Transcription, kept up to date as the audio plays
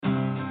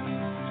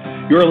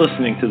You're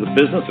listening to the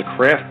Business of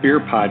Craft Beer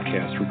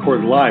podcast,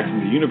 recorded live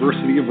from the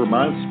University of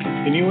Vermont's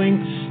Continuing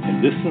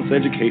and Distance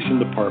Education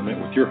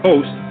Department with your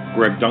host,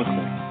 Greg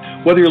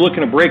Dunkling. Whether you're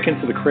looking to break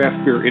into the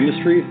craft beer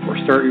industry or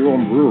start your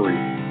own brewery,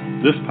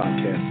 this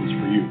podcast is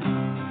for you.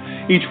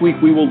 Each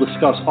week we will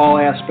discuss all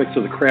aspects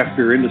of the craft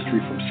beer industry,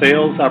 from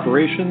sales,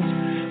 operations,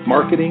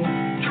 marketing,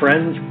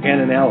 trends,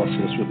 and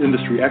analysis with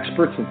industry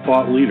experts and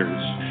thought leaders.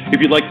 If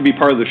you'd like to be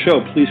part of the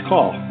show, please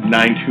call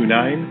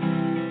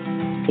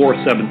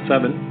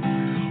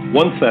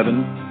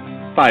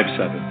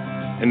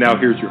 929-477-1757. And now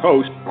here's your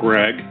host,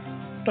 Greg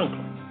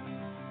Dunkling.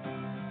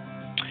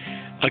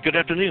 Good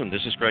afternoon.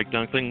 This is Greg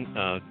Dunkling.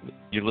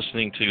 You're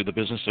listening to the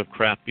Business of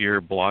Craft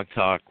Beer Blog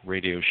Talk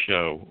radio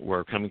show.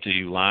 We're coming to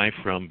you live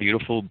from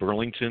beautiful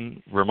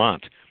Burlington,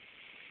 Vermont.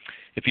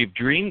 If you've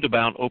dreamed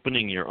about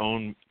opening your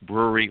own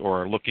brewery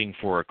or are looking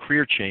for a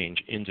career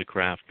change into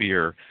craft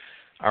beer,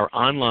 our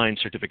online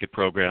certificate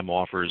program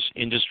offers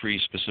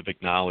industry-specific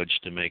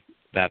knowledge to make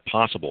that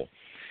possible.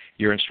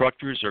 Your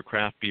instructors are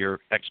craft beer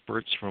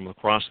experts from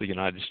across the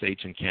United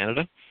States and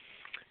Canada.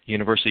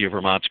 University of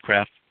Vermont's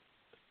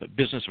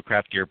Business of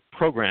Craft Beer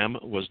program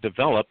was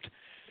developed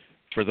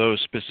for those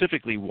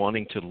specifically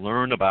wanting to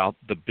learn about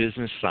the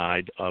business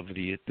side of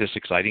this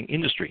exciting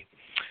industry.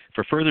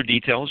 For further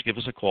details, give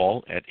us a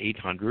call at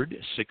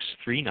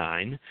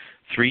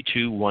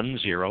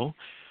 800-639-3210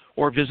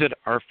 or visit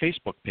our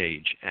Facebook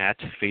page at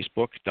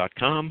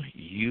facebook.com,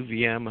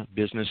 UVM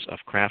Business of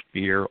Craft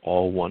Beer,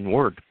 all one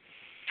word.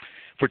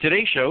 For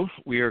today's show,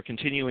 we are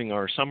continuing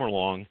our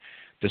summer-long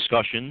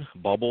discussion,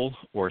 Bubble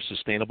or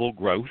Sustainable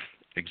Growth,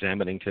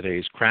 examining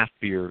today's craft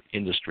beer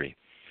industry.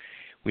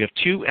 We have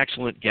two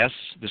excellent guests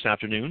this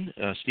afternoon.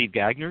 Steve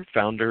Gagner,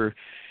 founder,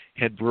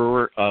 head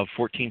brewer of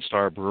 14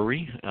 Star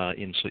Brewery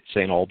in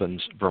St.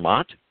 Albans,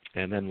 Vermont.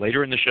 And then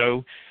later in the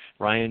show,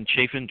 Ryan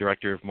Chaffin,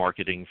 director of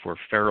marketing for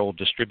Farrell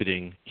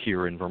Distributing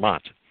here in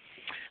Vermont.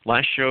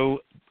 Last show,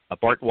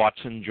 Bart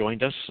Watson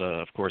joined us.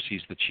 Of course,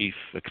 he's the chief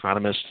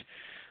economist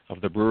of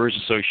the Brewers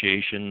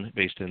Association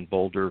based in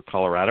Boulder,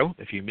 Colorado.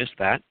 If you missed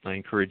that, I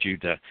encourage you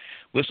to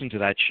listen to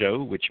that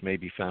show, which may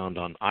be found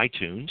on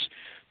iTunes.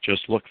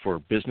 Just look for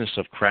Business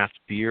of Craft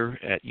Beer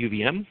at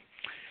UVM.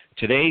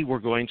 Today, we're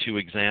going to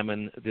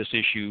examine this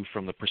issue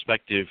from the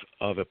perspective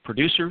of a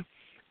producer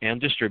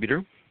and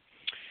distributor.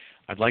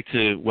 I'd like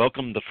to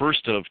welcome the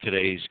first of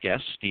today's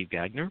guests, Steve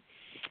Gagner,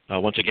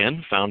 once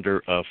again,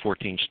 founder of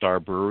 14 Star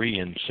Brewery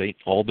in St.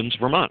 Albans,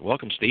 Vermont.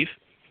 Welcome, Steve.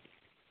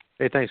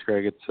 Hey, thanks,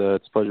 Greg. It's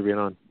a pleasure being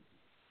on.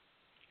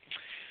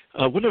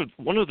 One of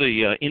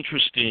the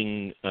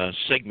interesting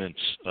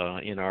segments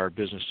in our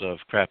Business of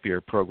Craft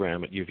Beer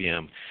program at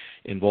UVM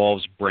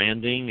involves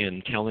branding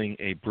and telling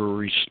a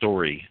brewery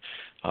story.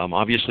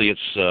 Obviously,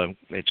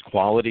 it's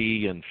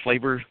quality and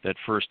flavor that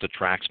first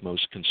attracts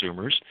most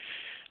consumers.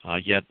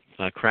 Yet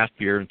craft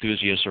beer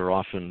enthusiasts are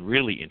often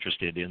really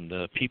interested in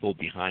the people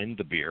behind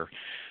the beer.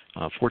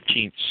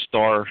 14th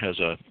Star has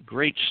a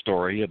great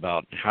story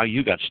about how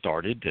you got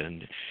started,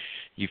 and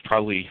you've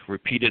probably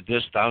repeated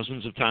this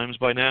thousands of times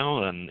by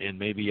now, and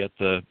maybe at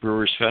the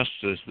Brewers Fest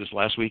this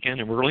last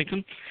weekend in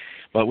Burlington.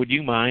 But would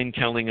you mind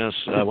telling us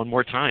one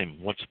more time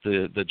what's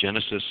the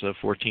genesis of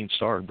 14th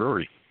Star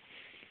Brewery?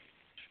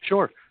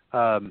 Sure.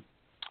 I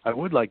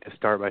would like to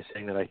start by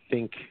saying that I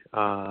think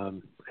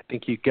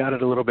you got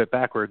it a little bit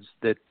backwards.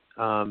 That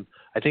I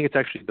think it's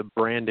actually the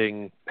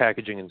branding,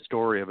 packaging, and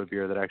story of a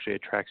beer that actually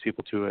attracts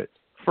people to it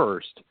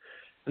first.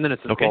 And then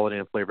it's the quality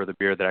and flavor of the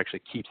beer that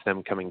actually keeps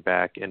them coming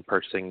back and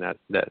purchasing that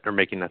or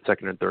making that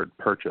second and third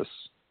purchase.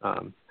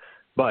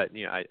 But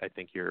yeah, I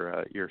think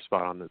you're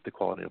spot on that the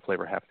quality and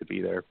flavor have to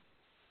be there.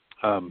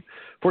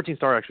 14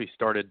 Star actually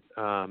started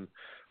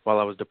while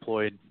I was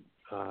deployed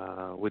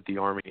with the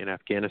Army in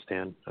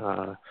Afghanistan.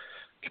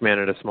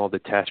 Commanded a small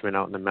detachment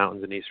out in the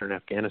mountains in eastern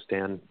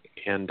Afghanistan,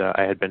 and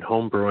I had been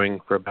home brewing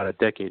for about a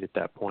decade at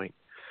that point.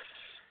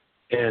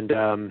 And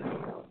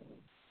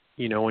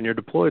when you're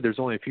deployed, there's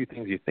only a few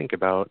things you think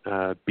about.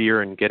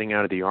 Beer and getting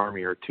out of the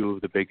Army are two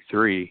of the big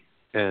three.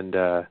 And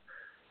I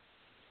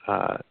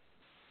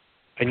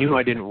knew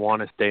I didn't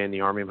want to stay in the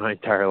Army my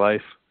entire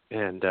life.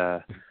 And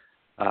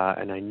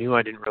I knew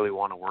I didn't really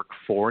want to work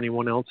for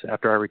anyone else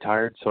after I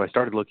retired. So I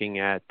started looking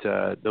at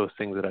those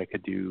things that I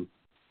could do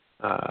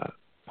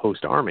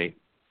post-Army.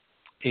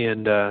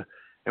 And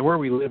where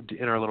we lived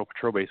in our little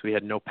patrol base, we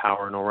had no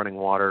power, no running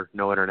water,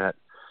 no internet.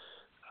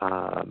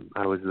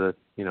 I was the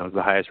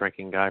highest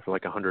ranking guy for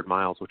like 100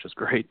 miles, which was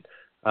great.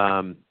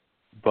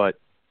 But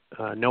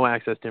no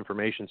access to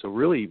information. So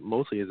really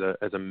mostly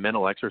as a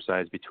mental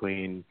exercise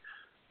between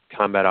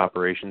combat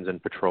operations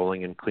and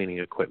patrolling and cleaning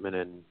equipment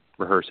and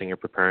rehearsing and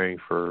preparing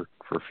for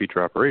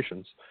future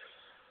operations.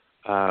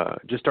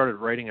 Just started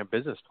writing a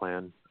business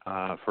plan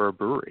for a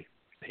brewery.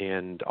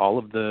 And all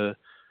of the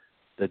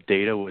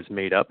data was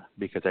made up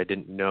because I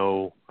didn't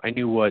know. I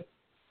knew what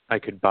I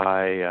could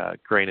buy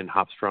grain and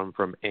hops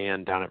from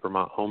Ann down at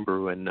Vermont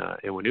Homebrew in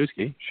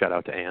Winooski. Shout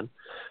out to Ann.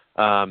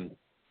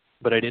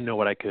 But I didn't know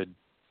what I could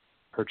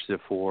purchase it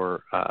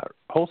for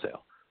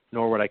wholesale,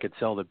 nor what I could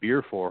sell the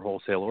beer for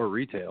wholesale or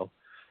retail.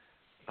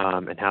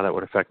 and how that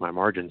would affect my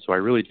margin. So I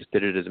really just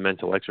did it as a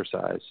mental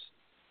exercise.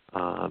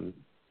 And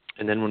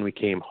then when we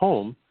came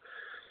home,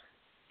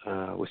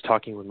 was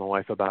talking with my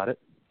wife about it,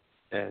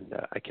 and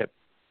I kept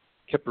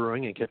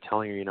brewing and kept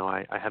telling her,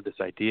 I have this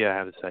idea.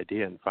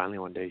 And finally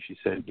one day she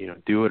said,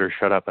 do it or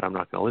shut up, and I'm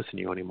not going to listen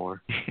to you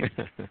anymore.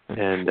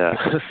 And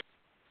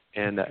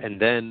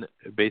then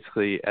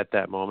basically at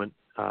that moment,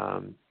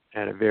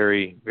 had a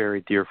very,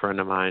 very dear friend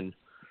of mine,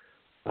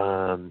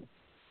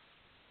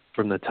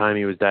 from the time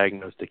he was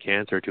diagnosed to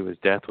cancer to his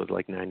death was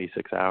like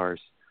 96 hours.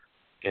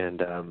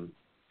 And,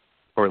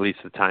 or at least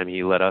the time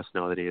he let us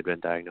know that he had been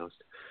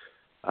diagnosed.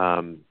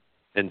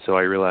 And so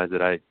I realized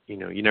that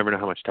you never know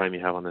how much time you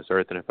have on this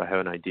earth. And if I have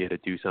an idea to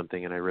do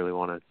something and I really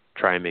want to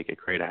try and make it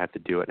great, I have to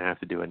do it, and I have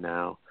to do it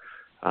now.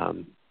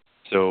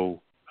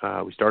 So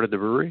we started the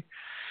brewery,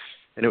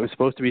 and it was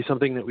supposed to be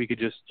something that we could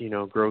just,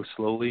 grow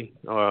slowly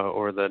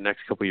over the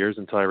next couple of years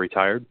until I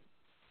retired,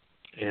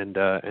 and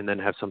then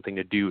have something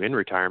to do in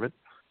retirement.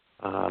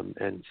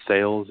 And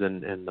sales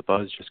and the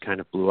buzz just kind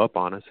of blew up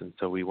on us. And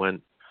so we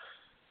went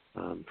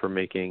from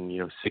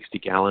making, 60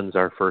 gallons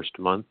our first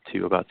month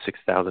to about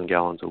 6,000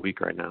 gallons a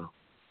week right now.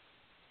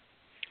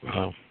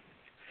 Wow.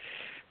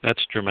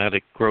 That's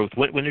dramatic growth.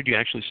 When did you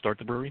actually start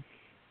the brewery?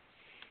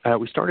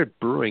 We started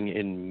brewing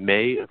in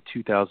May of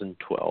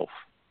 2012.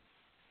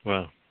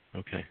 Wow.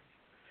 Okay.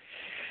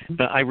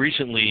 I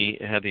recently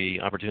had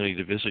the opportunity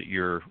to visit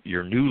your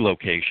new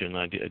location.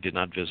 I did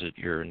not visit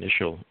your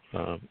initial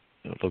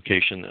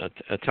location.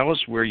 Tell us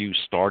where you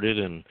started,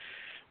 and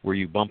were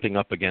you bumping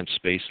up against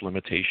space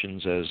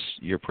limitations as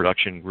your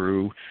production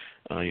grew?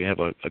 You have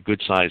a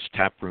good-sized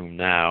tap room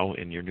now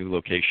in your new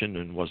location,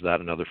 and was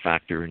that another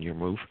factor in your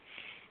move?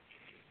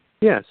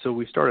 Yeah, so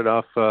we started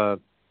off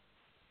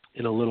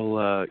in a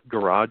little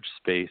garage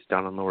space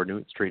down on Lower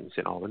Newton Street in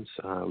St. Albans.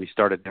 We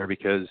started there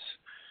because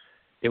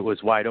it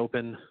was wide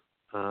open,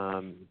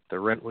 the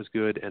rent was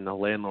good, and the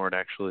landlord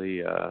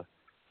actually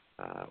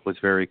was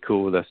very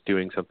cool with us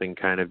doing something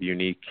kind of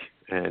unique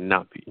and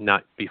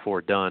not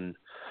before done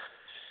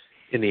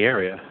in the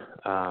area.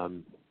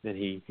 And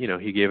he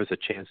gave us a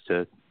chance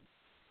to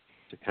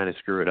kind of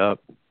screw it up.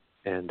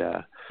 And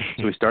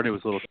so we started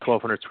with a little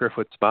 1,200 square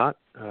foot spot,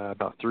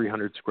 about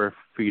 300 square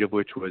feet of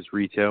which was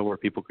retail, where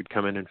people could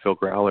come in and fill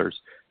growlers.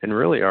 And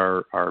really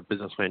our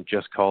business plan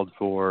just called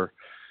for,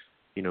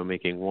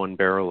 making 1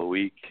 barrel a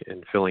week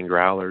and filling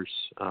growlers,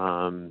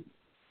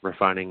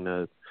 refining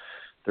the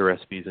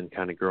recipes and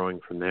kind of growing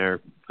from there.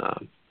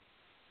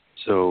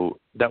 So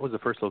that was the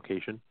first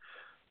location.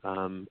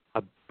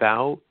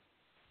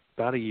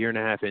 About a year and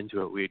a half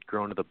into it, we had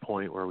grown to the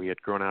point where we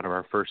had grown out of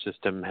our first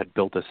system, had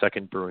built a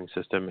second brewing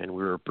system, and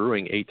we were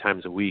brewing 8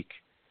 times a week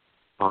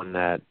on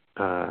that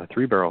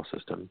 3-barrel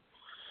system.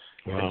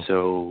 Wow. And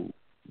so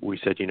we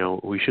said,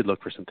 we should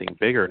look for something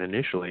bigger. And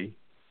initially,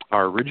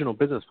 our original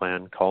business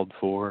plan called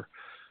for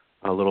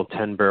a little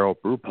 10-barrel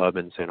brew pub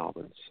in St.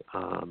 Albans.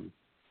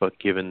 But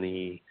given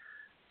the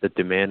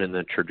demand and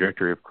the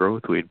trajectory of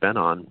growth we had been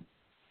on,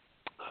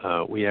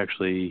 we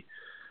actually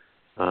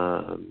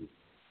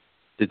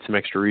did some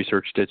extra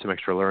research, did some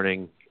extra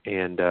learning,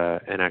 and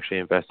actually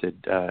invested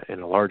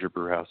in a larger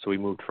brew house. So we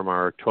moved from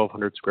our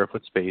 1,200 square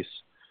foot space,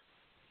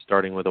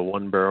 starting with a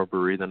 1-barrel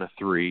brewery, then a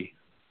 3.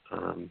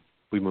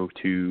 We moved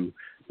to,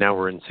 now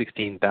we're in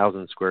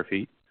 16,000 square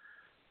feet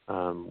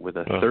with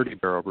a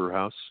 30-barrel brew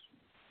house.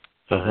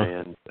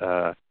 And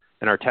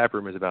our tap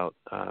room is about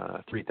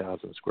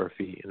 3,000 square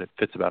feet, and it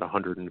fits about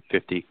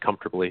 150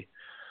 comfortably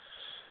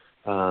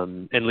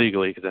and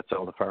legally, because that's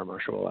all the fire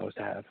marshal will allow us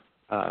to have.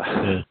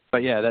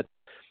 But yeah, that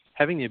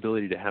having the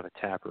ability to have a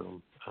tap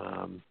room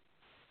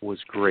was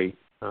great.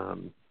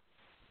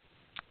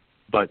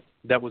 But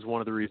that was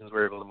one of the reasons we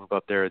were able to move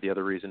up there. The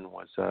other reason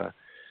was,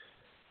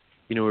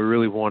 we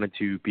really wanted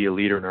to be a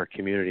leader in our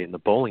community, and the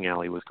bowling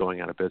alley was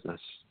going out of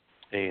business.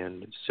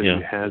 And so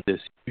you had this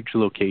huge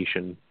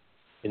location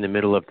in the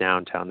middle of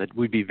downtown that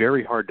would be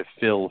very hard to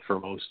fill for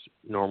most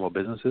normal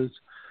businesses.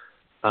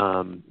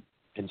 And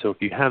so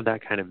if you have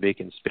that kind of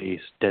vacant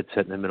space dead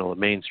set in the middle of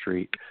Main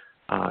Street,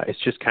 it's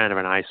just kind of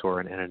an eyesore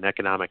and an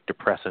economic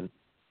depressant.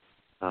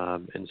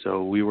 And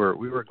so we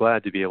were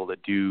glad to be able to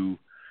do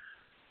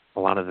a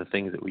lot of the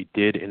things that we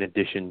did, in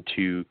addition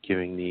to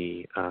giving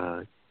the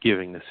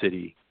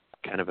city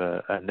kind of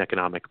an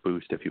economic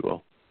boost, if you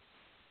will.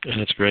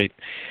 That's great.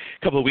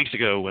 A couple of weeks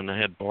ago, when I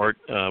had Bart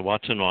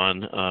Watson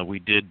on, we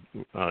did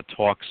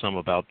talk some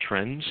about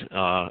trends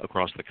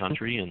across the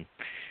country,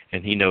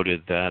 and he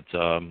noted that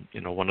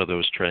one of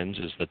those trends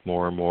is that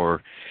more and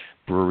more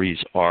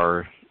breweries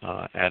are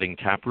adding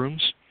tap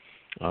rooms.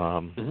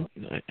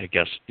 I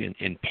guess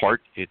in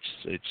part it's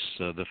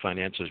the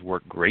finances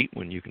work great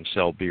when you can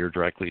sell beer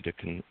directly to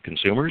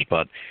consumers,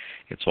 but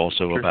it's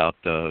also about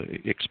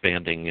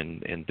expanding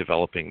and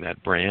developing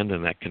that brand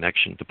and that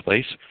connection to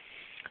place.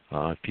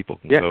 If people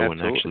can go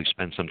and actually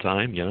spend some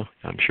time,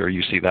 I'm sure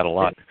you see that a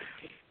lot.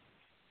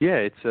 Yeah,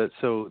 it's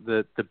so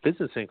the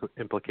business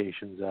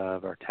implications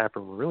of our tap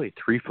room are really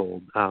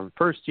threefold.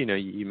 First,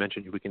 you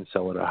mentioned we can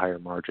sell at a higher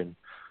margin.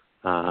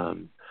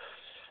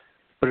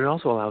 But it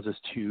also allows us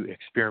to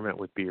experiment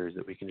with beers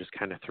that we can just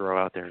kind of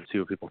throw out there and see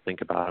what people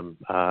think about them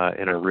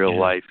in a real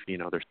life.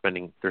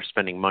 They're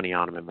spending money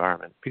on them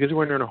environment. Because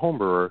when you're in a home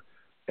brewer,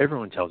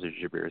 everyone tells you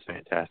your beer is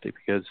fantastic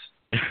because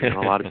a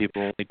lot of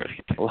people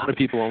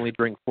only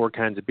drink 4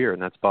 kinds of beer,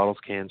 and that's bottles,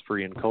 cans,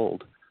 free, and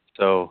cold.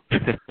 So,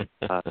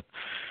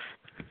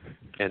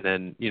 and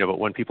then but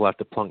when people have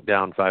to plunk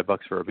down $5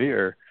 for a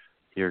beer,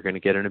 you're going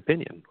to get an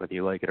opinion whether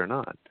you like it or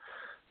not.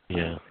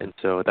 Yeah. And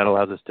so that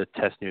allows us to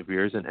test new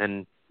beers,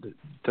 and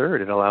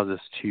third, it allows us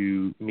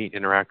to meet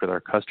and interact with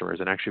our customers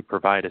and actually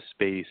provide a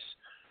space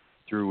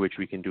through which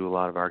we can do a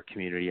lot of our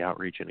community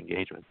outreach and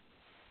engagement.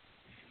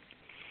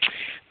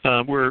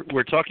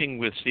 We're talking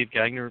with Steve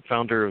Gagner,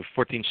 founder of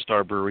 14th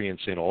Star Brewery in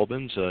St.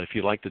 Albans. If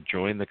you'd like to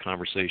join the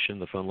conversation,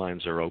 the phone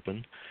lines are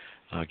open.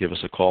 Give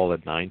us a call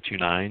at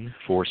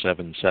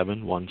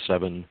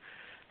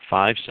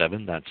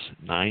 929-477-1757. That's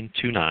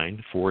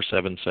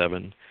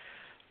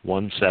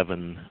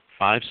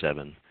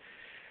 929-477-1757.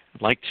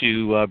 I'd like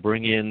to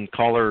bring in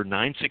caller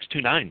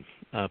 9629.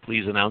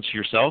 Please announce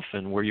yourself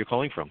and where you're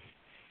calling from.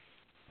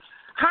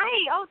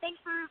 Hi. Oh, thanks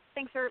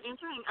for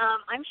answering.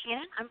 I'm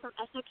Shannon. I'm from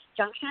Essex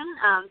Junction.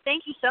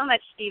 Thank you so much,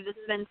 Steve. This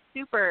has been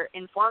super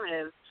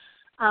informative.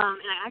 And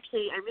I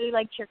really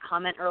liked your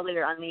comment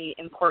earlier on the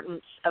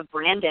importance of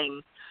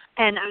branding.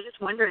 And I was just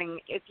wondering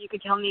if you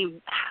could tell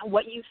me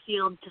what you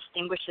feel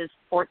distinguishes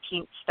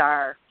 14th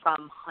Star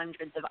from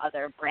hundreds of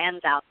other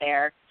brands out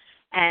there.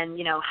 And,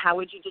 how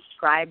would you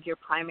describe your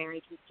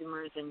primary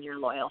consumers and your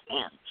loyal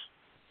fans?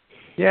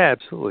 Yeah,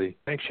 absolutely.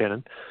 Thanks,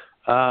 Shannon.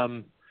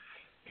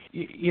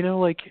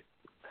 Like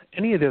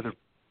any of the other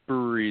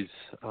breweries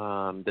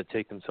that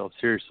take themselves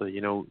seriously,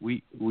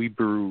 we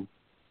brew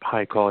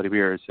high-quality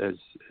beers as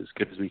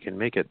good as we can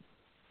make it.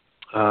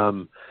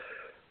 But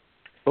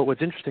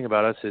what's interesting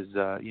about us is,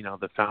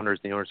 the founders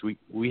and the owners,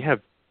 we have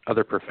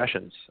other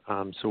professions.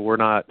 So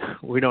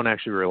we don't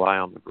actually rely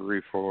on the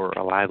brewery for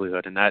a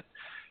livelihood, and that's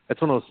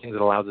one of those things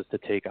that allows us to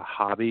take a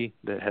hobby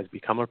that has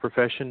become a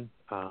profession,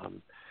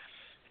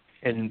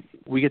 and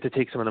we get to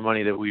take some of the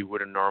money that we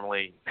would have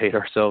normally paid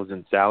ourselves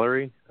in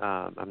salary.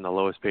 I'm the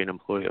lowest paid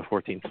employee at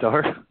 14th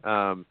Star,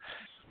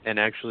 and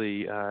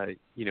actually,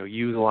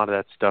 use a lot of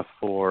that stuff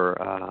for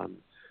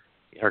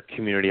our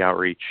community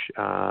outreach,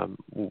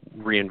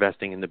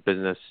 reinvesting in the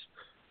business.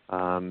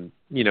 Some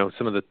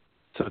of the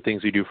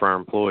things we do for our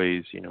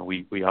employees.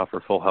 We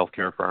offer full health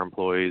care for our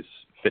employees,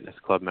 fitness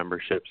club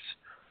memberships.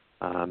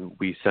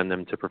 We send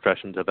them to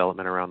professional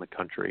development around the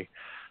country.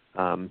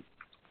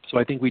 So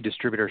I think we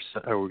distinguish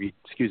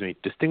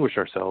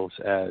ourselves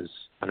as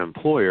an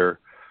employer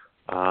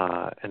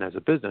and as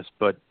a business.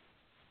 But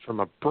from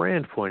a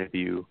brand point of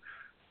view,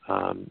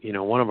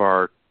 one of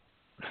our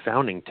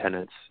founding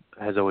tenets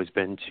has always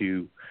been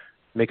to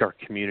make our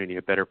community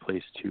a better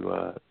place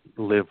to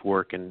live,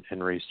 work,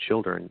 and raise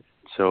children.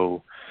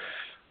 So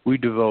we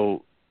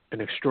devote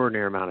an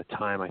extraordinary amount of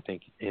time, I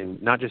think, in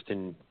not just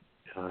in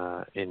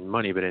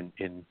money, but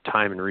in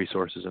time and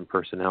resources and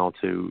personnel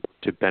to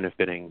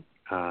benefiting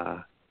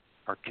our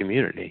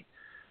community.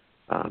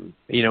 And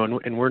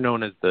we're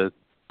known as the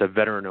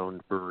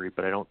veteran-owned brewery,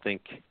 but I don't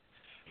think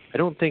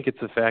it's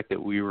the fact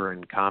that we were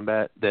in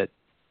combat that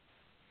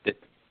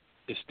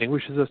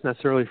distinguishes us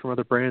necessarily from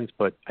other brands,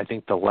 but I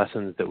think the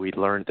lessons that we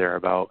learned there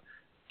about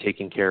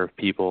taking care of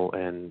people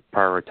and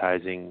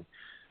prioritizing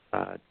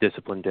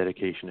discipline,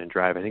 dedication, and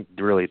drive, I think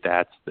really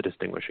that's the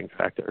distinguishing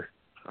factor.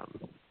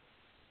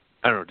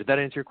 I don't know. Did that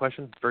answer your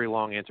question? Very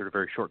long answer to a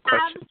very short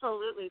question.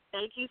 Absolutely.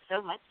 Thank you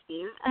so much,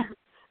 Steve.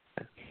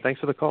 Thanks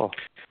for the call.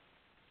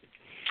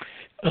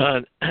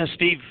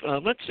 Steve,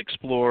 let's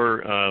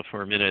explore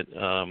for a minute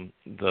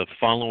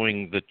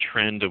following the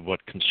trend of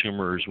what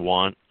consumers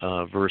want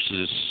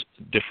versus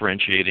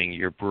differentiating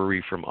your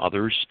brewery from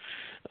others.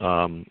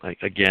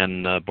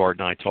 Again, Bart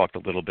and I talked a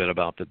little bit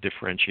about the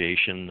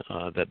differentiation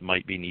that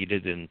might be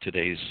needed in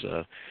today's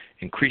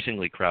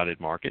increasingly crowded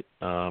market.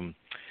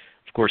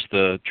 Of course,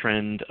 the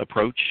trend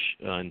approach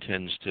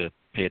intends to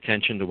pay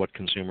attention to what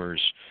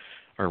consumers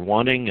are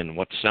wanting and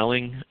what's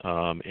selling,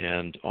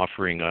 and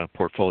offering a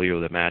portfolio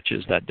that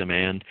matches that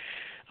demand.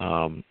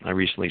 I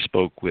recently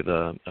spoke with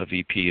a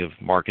VP of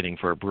marketing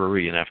for a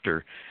brewery, and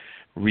after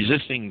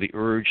resisting the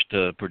urge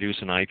to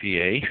produce an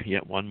IPA,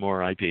 yet one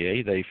more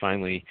IPA, they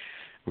finally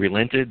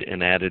relented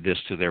and added this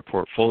to their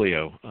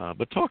portfolio.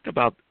 But talk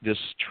about this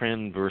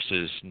trend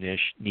versus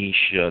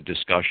niche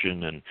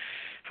discussion, and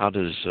what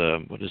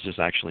does this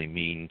actually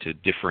mean to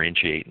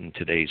differentiate in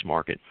today's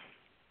market?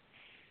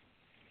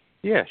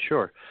 Yeah,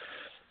 sure.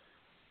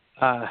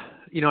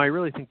 I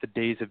really think the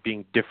days of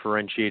being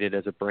differentiated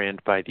as a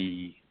brand by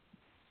the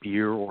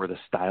beer or the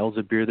styles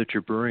of beer that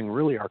you're brewing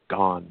really are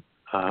gone,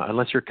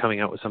 unless you're coming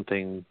out with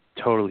something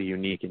totally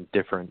unique and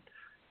different.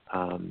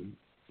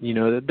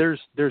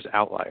 There's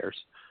outliers,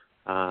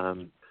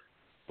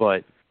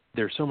 but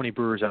there's so many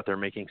brewers out there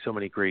making so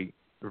many great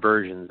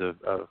versions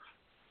of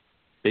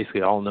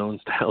basically all known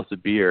styles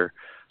of beer,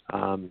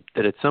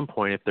 that at some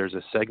point, if there's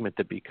a segment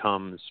that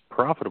becomes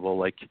profitable,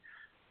 like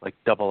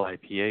double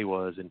IPA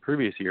was in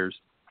previous years,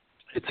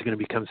 it's going to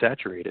become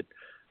saturated.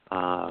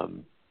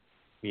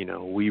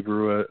 We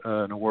brew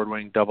an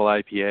award-winning double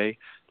IPA.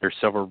 There's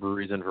several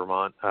breweries in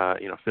Vermont.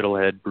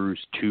 Fiddlehead brews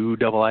 2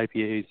 double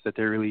IPAs that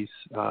they release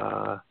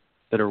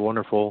that are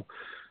wonderful.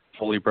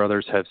 Foley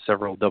Brothers have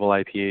several double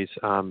IPAs.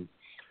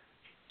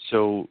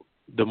 So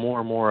the more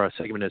and more a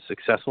segment is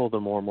successful, the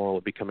more and more it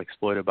will become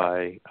exploited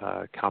by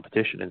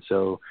competition. And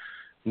so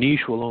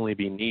niche will only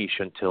be niche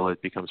until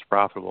it becomes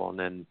profitable, and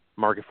then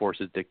market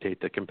forces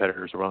dictate that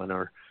competitors run.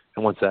 And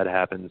once that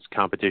happens,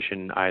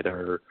 competition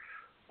either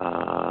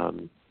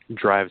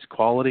drives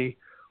quality,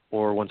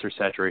 or once there's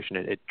saturation,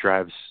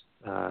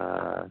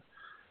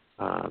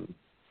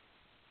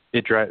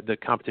 the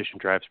competition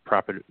drives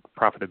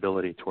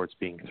profitability towards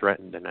being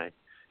threatened, and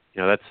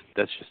that's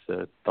just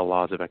the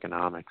laws of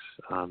economics.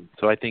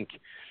 So I think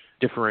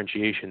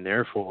differentiation,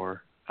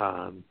 therefore,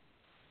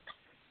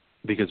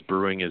 because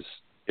brewing is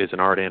an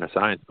art and a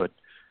science, but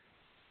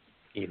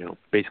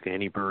basically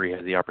any brewery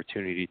has the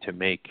opportunity to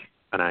make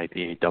an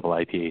IPA, double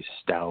IPA,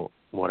 stout,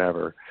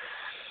 whatever.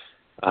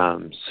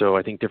 So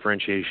I think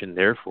differentiation,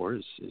 therefore,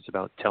 is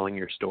about telling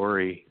your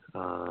story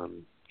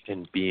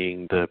and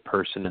being the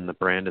person and the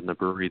brand and the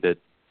brewery that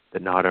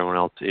not everyone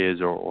else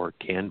is or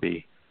can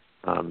be.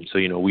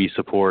 So we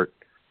support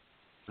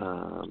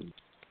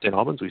in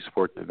Albans, we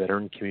support the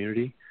veteran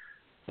community,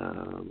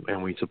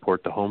 and we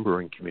support the home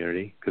brewing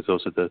community, because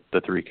those are the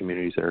 3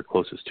 communities that are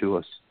closest to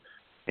us.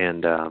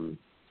 And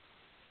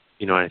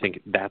I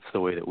think that's the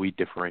way that we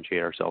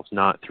differentiate ourselves,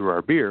 not through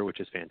our beer, which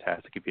is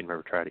fantastic. If you've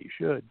never tried it, you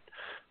should.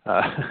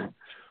 But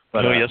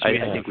yes, I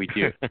think we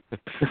do.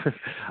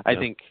 I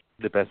think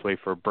the best way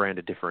for a brand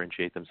to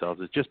differentiate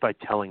themselves is just by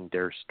telling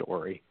their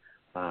story,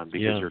 because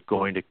you're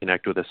going to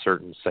connect with a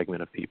certain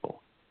segment of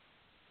people.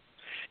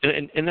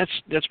 And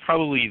that's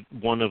probably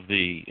one of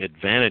the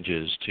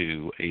advantages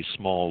to a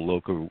small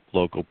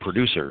local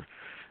producer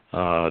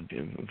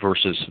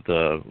versus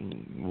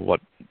what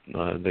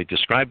they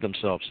describe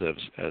themselves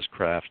as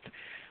craft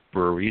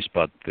breweries,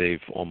 but they've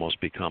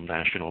almost become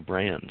national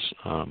brands.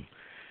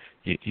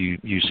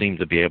 You seem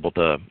to be able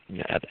to,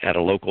 at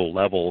a local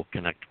level,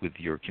 connect with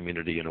your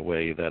community in a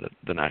way that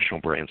the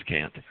national brands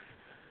can't.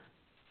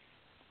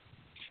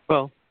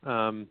 Well,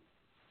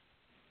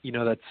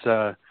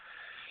 that's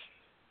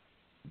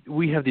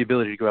we have the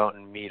ability to go out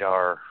and meet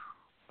our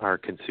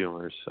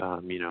consumers,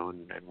 and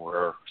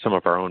we're some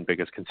of our own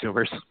biggest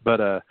consumers.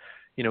 But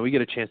we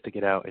get a chance to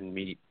get out and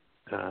meet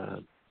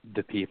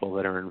the people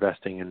that are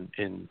investing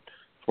in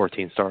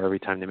 14 Star every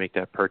time they make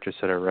that purchase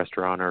at a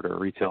restaurant or at a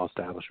retail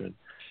establishment.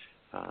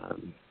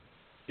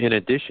 In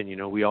addition,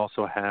 we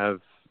also have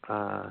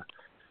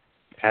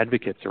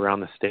advocates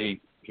around the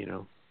state,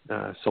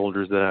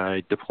 soldiers that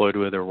I deployed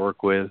with or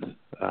work with,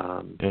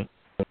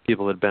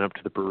 people that have been up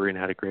to the brewery and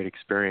had a great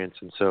experience.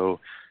 And so,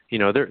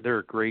 there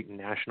are great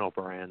national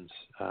brands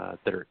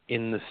that are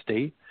in the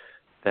state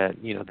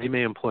that, they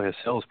may employ a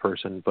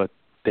salesperson, but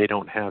they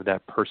don't have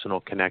that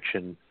personal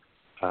connection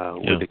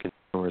with the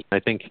consumers. I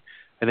think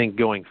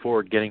going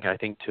forward, getting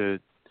to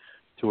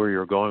where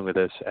you're going with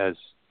this, as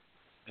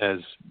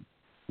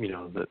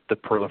the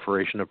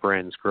proliferation of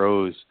brands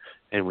grows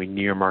and we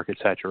near market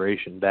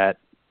saturation, that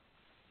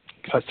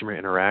customer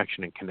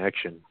interaction and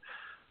connection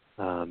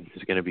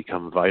is going to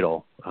become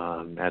vital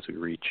as we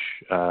reach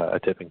a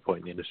tipping point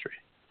in the industry.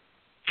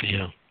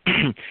 Yeah.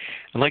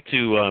 I'd like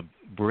to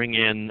bring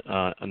in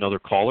another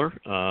caller,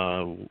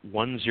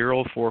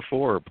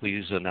 1044.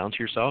 Please announce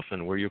yourself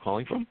and where you're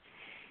calling from.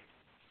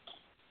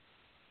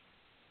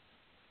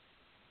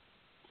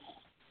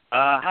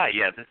 Hi,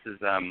 this is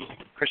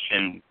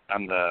Christian.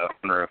 I'm the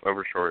owner of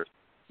Overshore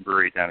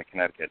Brewery down in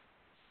Connecticut.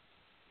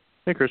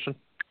 Hey, Christian.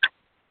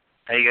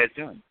 How you guys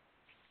doing?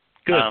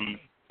 Good.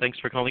 Thanks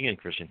for calling in,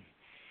 Christian.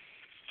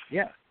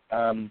 Just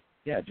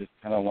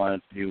kind of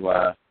wanted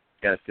to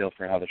get a feel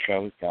for how the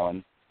show is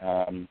going.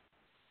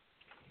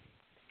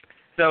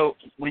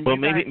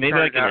 Maybe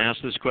I can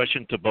ask this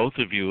question to both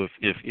of you,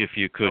 if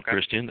you could, okay.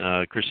 Christian.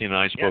 Christian and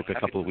I spoke a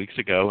couple of weeks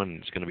ago,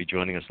 and he's going to be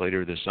joining us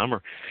later this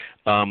summer.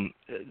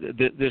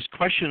 This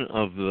question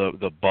of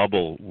the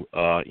bubble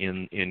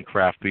in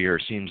craft beer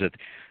seems that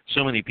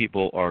so many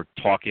people are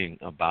talking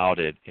about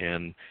it,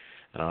 and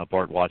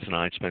Bart Watson and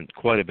I spent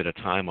quite a bit of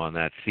time on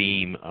that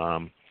theme.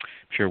 I'm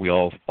sure we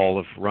all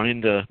have run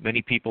into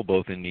many people,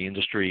 both in the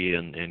industry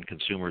and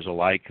consumers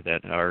alike,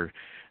 that are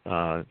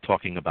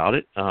talking about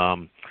it.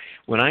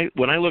 When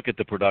I look at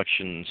the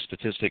production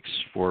statistics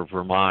for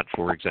Vermont,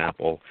 for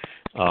example,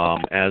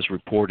 as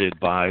reported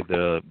by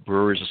the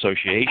Brewers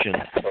Association,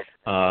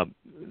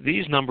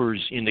 these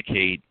numbers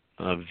indicate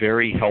a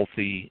very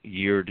healthy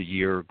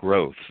year-to-year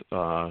growth.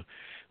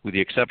 With the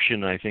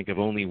exception, I think, of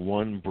only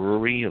one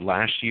brewery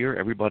last year,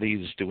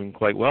 everybody's doing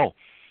quite well.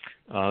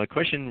 The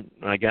question,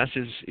 I guess,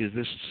 is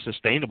this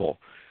sustainable?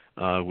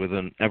 With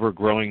an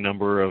ever-growing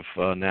number of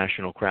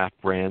national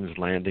craft brands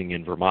landing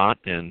in Vermont,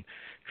 and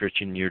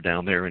Christian, you're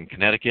down there in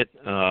Connecticut.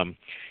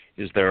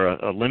 Is there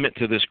a limit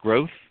to this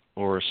growth,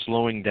 or a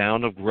slowing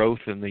down of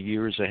growth in the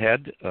years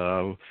ahead?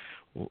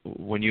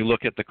 when you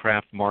look at the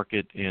craft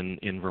market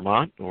in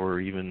Vermont or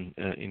even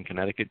in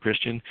Connecticut,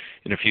 Christian,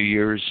 in a few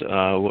years,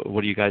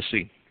 what do you guys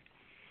see?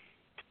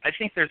 I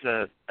think there's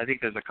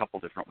a couple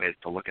different ways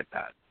to look at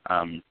that.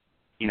 In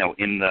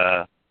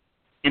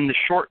the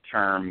short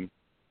term,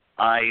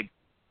 I'm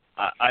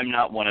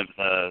not one of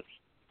the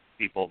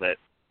people that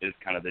is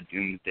kind of the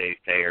doomsday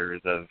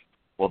sayers of,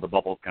 well, the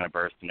bubble's going to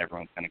burst and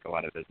everyone's going to go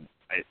out of business.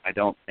 I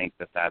don't think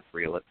that that's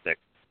realistic.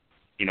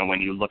 When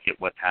you look at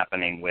what's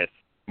happening with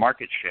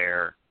market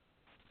share,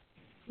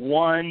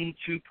 1-2%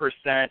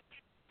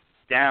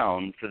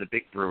 down for the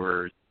big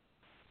brewers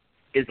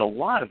is a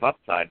lot of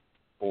upside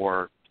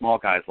for small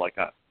guys like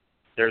us.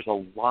 There's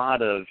a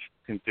lot of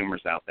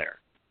consumers out there.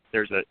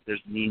 There's an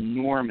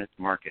enormous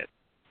market.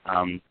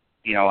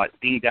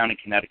 Being down in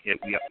Connecticut,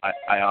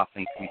 I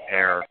often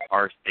compare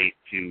our state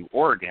to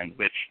Oregon,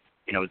 which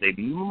is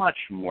a much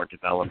more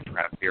developed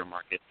craft beer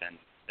market than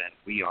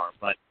we are,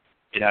 but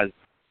it has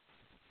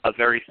a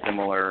very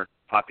similar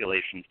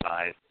population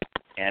size.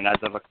 And as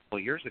of a couple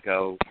of years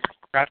ago,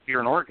 craft beer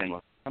in Oregon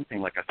was something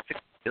like a $6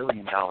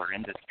 billion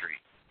industry.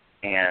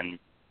 And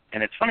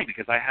it's funny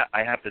because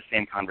I have the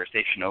same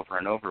conversation over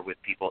and over with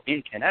people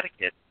in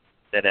Connecticut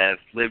that have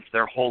lived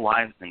their whole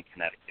lives in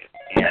Connecticut.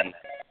 And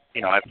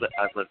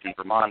I've lived in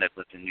Vermont, I've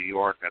lived in New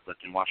York, I've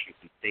lived in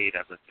Washington State,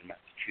 I've lived in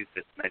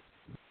Massachusetts. And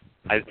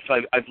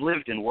I've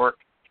lived and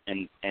worked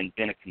and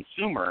been a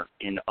consumer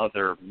in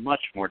other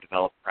much more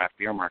developed craft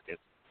beer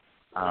markets.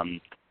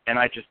 And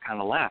I just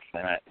kind of laugh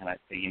and I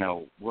say,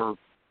 we're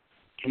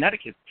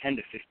Connecticut's 10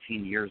 to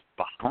 15 years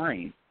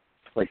behind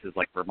places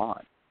like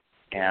Vermont.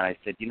 And I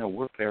said,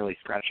 we're barely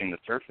scratching the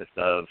surface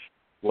of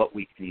what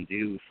we can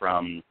do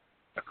from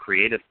a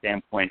creative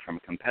standpoint, from a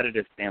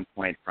competitive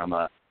standpoint, from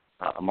a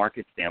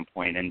market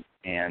standpoint.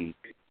 And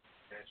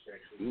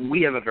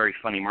we have a very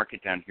funny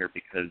market down here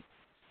because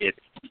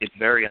it's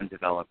very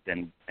undeveloped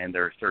and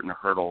there are certain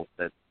hurdles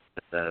that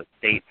the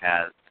state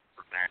has to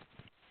prevent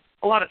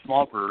a lot of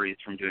small breweries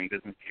from doing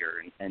business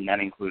here, and that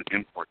includes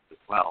imports as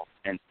well.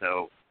 And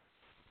so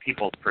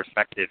people's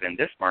perspective in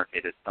this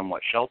market is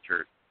somewhat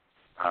sheltered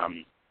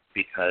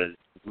because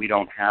we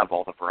don't have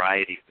all the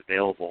varieties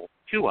available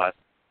to us.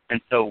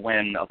 And so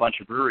when a bunch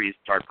of breweries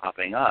start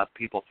popping up,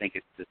 people think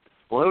it's this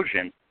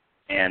explosion,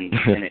 and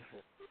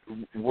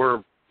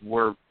we're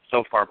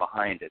so far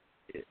behind it's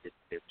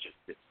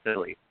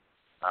silly.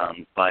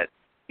 But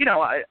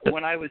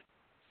when I was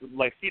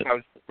like Steve, I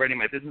was writing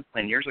my business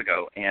plan years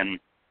ago, and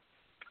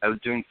I was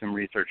doing some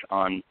research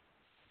on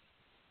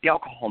the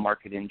alcohol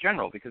market in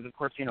general because, of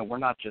course, we're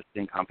not just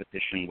in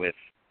competition with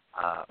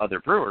other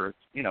brewers.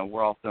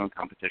 We're also in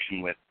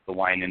competition with the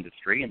wine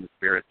industry and the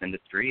spirits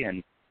industry,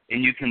 and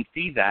you can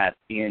see that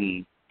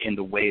in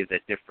the way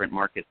that different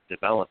markets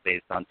develop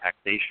based on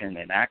taxation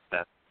and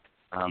access.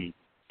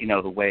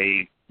 The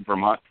way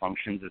Vermont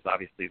functions is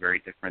obviously very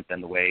different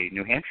than the way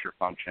New Hampshire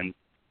functions,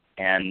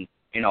 and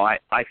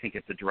I think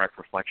it's a direct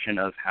reflection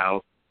of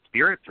how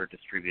spirits are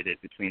distributed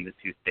between the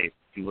two states.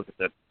 If you look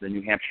at the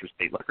New Hampshire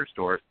state liquor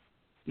stores,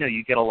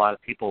 you get a lot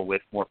of people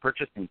with more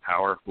purchasing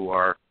power who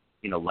are,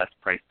 less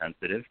price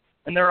sensitive,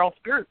 and they're all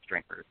spirits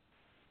drinkers.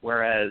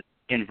 Whereas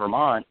in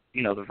Vermont,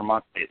 the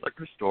Vermont state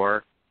liquor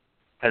store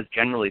has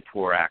generally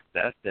poor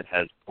access, it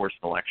has poor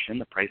selection,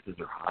 the prices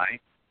are high,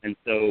 and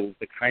so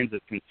the kinds of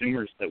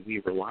consumers that we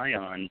rely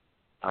on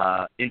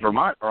in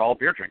Vermont are all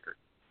beer drinkers,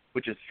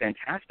 which is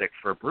fantastic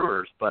for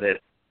brewers, but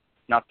it's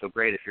not so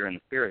great if you're in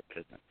the spirits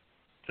business.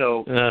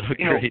 So,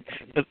 great.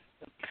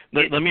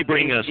 Let me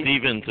bring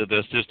Steve into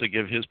this just to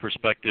give his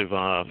perspective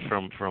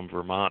from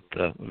Vermont,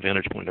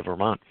 vantage point of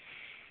Vermont.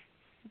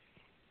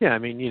 Yeah,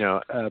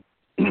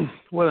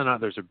 whether or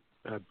not there's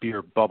a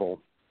beer bubble,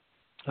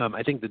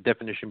 I think the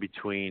definition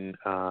between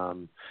a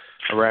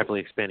rapidly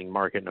expanding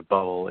market and a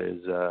bubble is,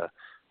 I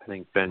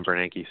think Ben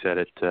Bernanke said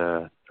it,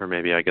 or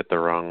maybe I get the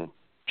wrong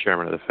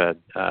chairman of the Fed,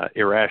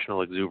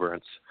 irrational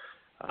exuberance.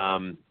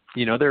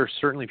 There are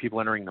certainly people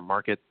entering the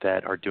market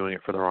that are doing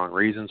it for the wrong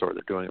reasons or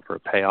they're doing it for a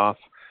payoff.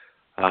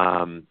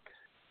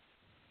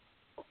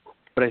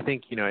 But I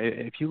think,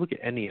 if you look at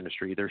any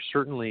industry, there's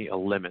certainly a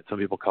limit. Some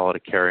people call it a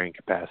carrying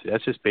capacity.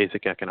 That's just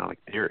basic economic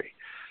theory.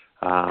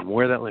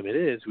 Where that limit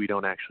is, we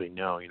don't actually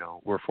know.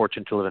 We're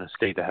fortunate to live in a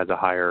state that has a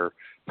higher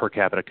per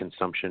capita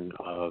consumption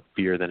of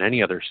beer than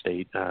any other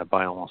state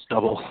by almost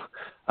double.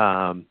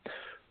 And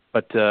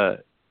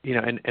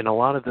a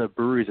lot of the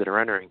breweries that are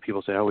entering,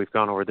 people say, we've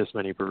gone over this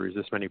many breweries,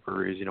 when's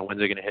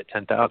it going to hit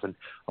 10,000?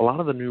 A lot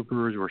of the new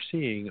brewers we're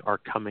seeing are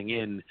coming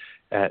in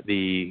at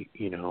the,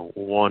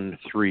 1,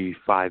 3,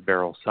 5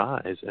 barrel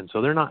size. And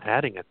so they're not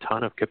adding a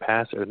ton of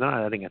capacity, they're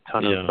not adding a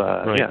ton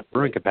of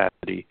brewing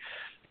capacity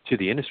to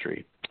the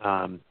industry.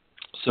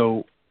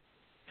 So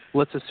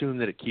let's assume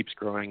that it keeps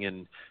growing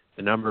and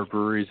the number of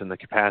breweries and the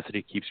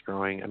capacity keeps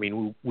growing.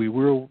 We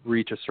will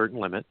reach a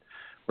certain limit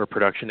where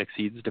production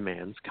exceeds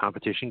demands,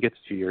 competition gets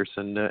fierce,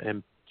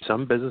 and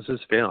some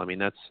businesses fail.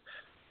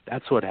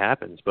 That's what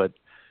happens. But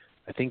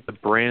I think the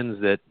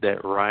brands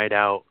that ride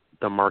out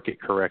the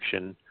market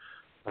correction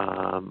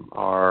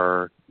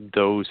are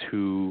those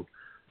who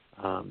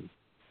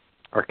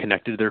are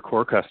connected to their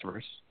core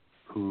customers,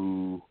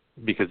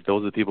 because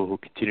those are the people who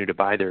continue to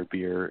buy their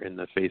beer in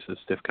the face of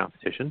stiff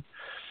competition.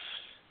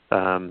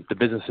 The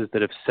businesses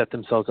that have set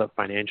themselves up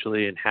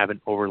financially and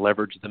haven't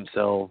over-leveraged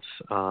themselves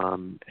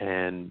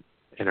and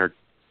are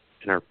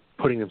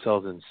putting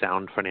themselves in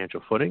sound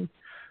financial footing.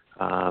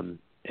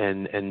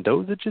 And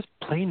those that just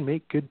plain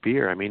make good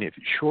beer. I mean, if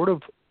short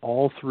of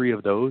all three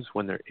of those,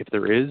 when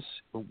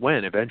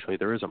eventually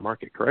there is a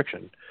market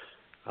correction,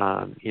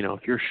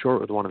 if you're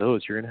short with one of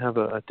those, you're going to have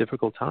a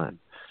difficult time.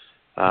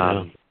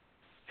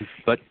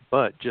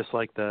 But just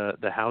like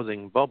the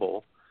housing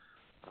bubble,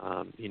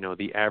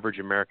 the average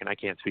American, I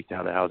can't speak to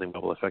how the housing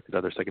bubble affected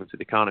other segments of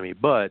the economy,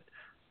 but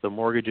the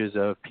mortgages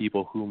of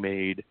people who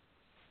made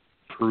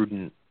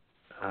prudent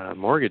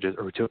mortgages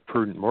or who took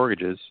prudent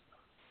mortgages,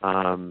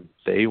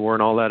 they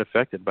weren't all that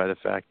affected by the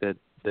fact that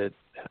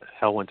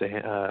hell went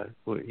to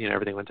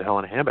everything went to hell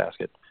in a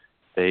handbasket.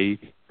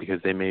 Because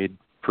they made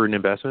prudent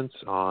investments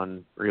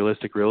on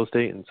realistic real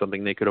estate and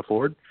something they could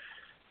afford.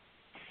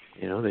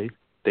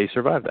 They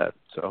survived that.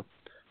 So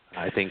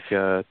I think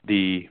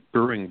the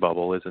brewing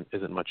bubble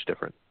isn't much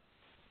different.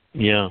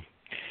 Yeah.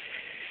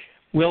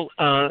 Well,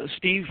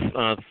 Steve,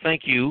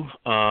 thank you.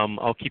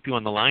 I'll keep you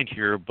on the line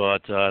here,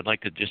 but I'd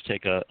like to just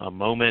take a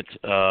moment,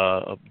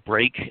 a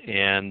break,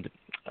 and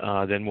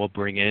then we'll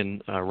bring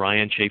in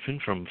Ryan Chaffin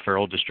from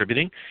Farrell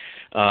Distributing.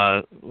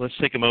 Let's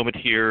take a moment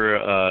here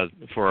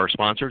for our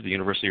sponsor, the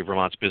University of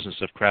Vermont's Business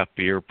of Craft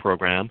Beer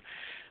program.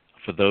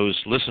 For those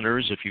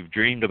listeners, if you've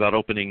dreamed about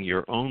opening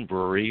your own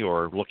brewery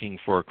or looking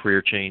for a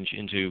career change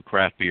into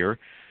craft beer,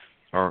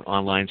 our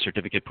online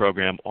certificate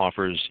program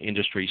offers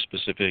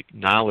industry-specific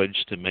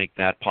knowledge to make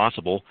that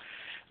possible.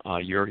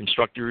 Your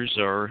instructors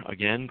are,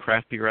 again,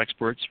 craft beer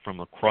experts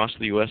from across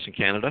the U.S. and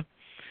Canada.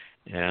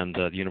 And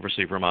the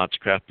University of Vermont's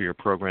craft beer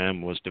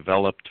program was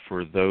developed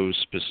for those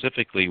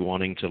specifically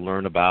wanting to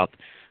learn about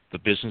the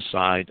business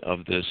side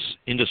of this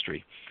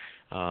industry.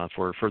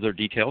 For further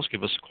details,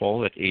 give us a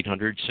call at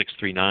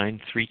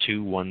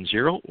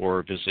 800-639-3210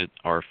 or visit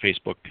our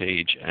Facebook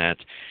page at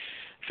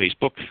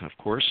Facebook, of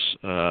course,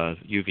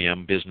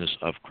 UVM Business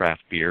of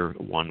Craft Beer,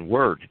 one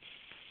word.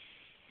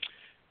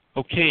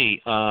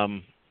 Okay.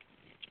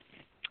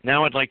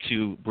 Now I'd like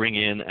to bring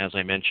in, as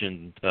I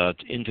mentioned,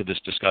 into this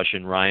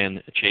discussion,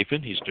 Ryan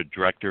Chaffin. He's the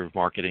Director of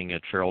Marketing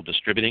at Farrell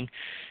Distributing,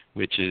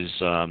 which is,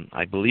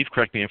 I believe,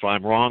 correct me if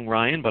I'm wrong,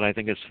 Ryan, but I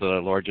think it's the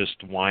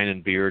largest wine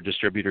and beer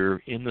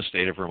distributor in the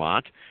state of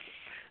Vermont.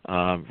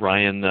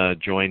 Ryan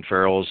joined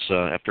Farrell's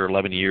after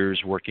 11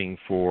 years working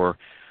for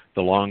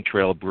the Long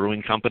Trail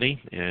Brewing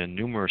Company in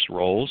numerous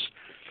roles.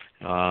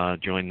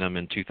 Joined them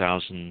in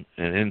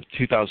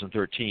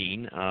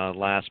 2013,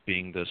 last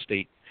being the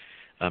state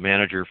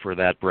manager for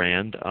that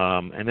brand.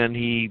 And then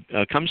he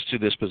comes to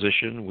this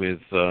position with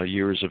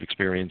years of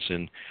experience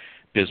in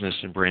business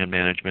and brand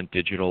management,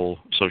 digital,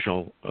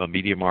 social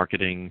media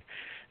marketing,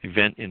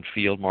 event and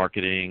field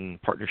marketing,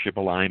 partnership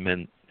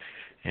alignment,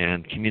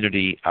 and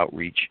community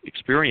outreach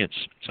experience.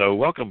 So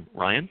welcome,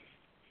 Ryan.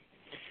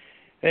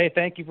 Hey,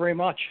 thank you very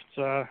much. It's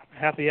a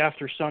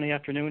sunny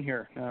afternoon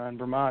here in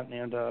Vermont,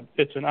 and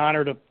it's an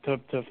honor to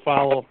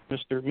follow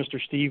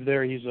Mr. Steve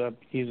there. He's a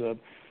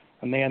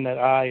man that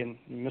I and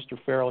Mr.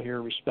 Farrell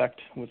here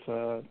respect.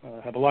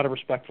 Have a lot of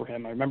respect for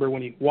him. I remember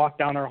when he walked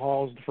down our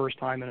halls the first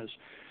time in his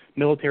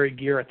military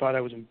gear, I thought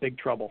I was in big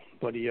trouble,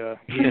 but he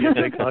gave me a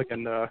big hug,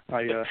 and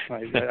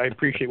I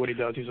appreciate what he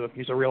does.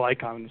 He's a real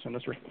icon in this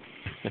industry.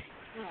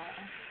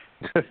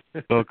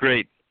 Well,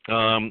 great. So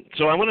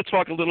I want to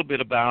talk a little bit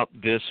about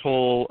this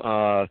whole,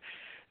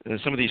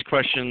 some of these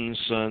questions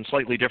and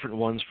slightly different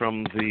ones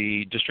from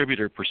the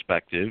distributor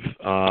perspective.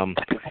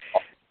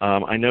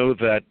 I know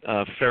that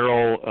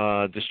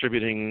Farrell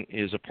Distributing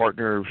is a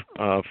partner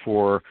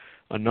for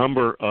a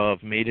number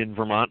of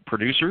made-in-Vermont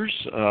producers.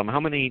 How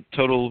many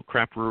total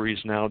craft breweries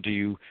now do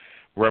you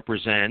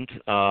represent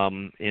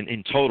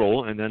in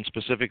total, and then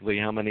specifically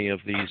how many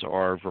of these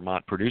are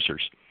Vermont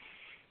producers?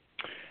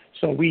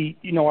 So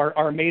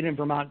our Made in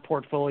Vermont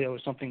portfolio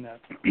is something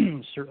that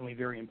is certainly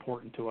very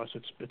important to us.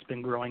 It's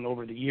been growing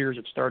over the years.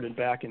 It started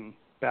back in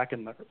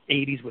the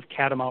 80s with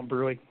Catamount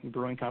Brewing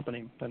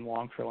Company, then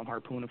Long Trail and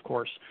Harpoon, of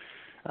course.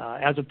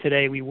 As of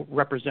today, we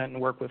represent and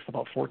work with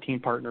about 14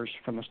 partners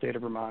from the state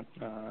of Vermont,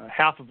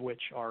 half of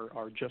which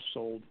are just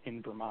sold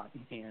in Vermont,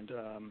 and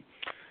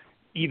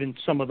even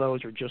some of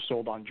those are just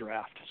sold on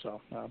draft.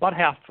 So about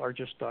half are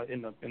just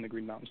in the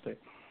Green Mountain State.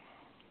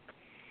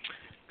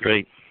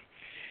 Great.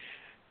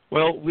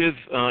 Well, with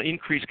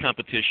increased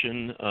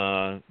competition,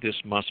 this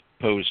must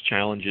pose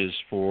challenges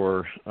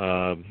for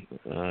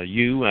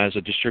you as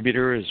a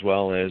distributor as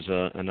well as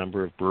a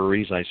number of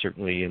breweries. I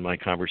certainly, in my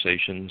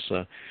conversations,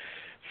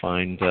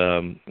 find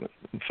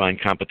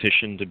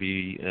competition to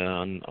be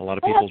on a lot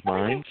of people's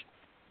minds.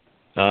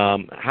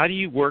 How do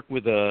you work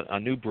with a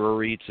new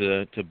brewery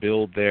to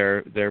build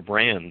their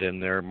brand and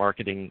their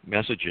marketing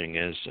messaging,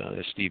 as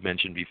Steve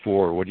mentioned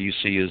before? What do you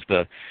see as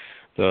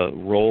the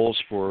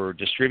roles for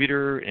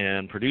distributor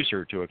and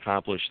producer to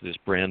accomplish this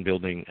brand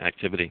building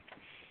activity?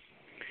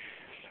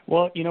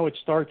 Well, it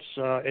starts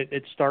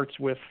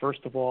with,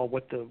 first of all,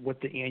 what the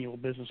annual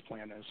business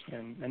plan is,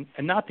 and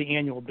not the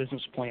annual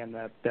business plan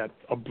that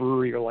a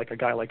brewery or like a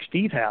guy like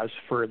Steve has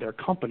for their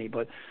company,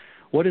 but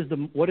what is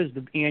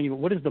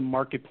the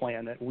market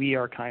plan that we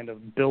are kind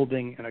of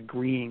building and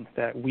agreeing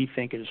that we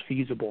think is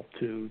feasible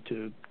to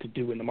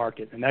do in the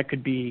market. And that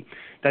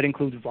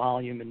includes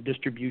volume and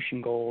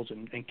distribution goals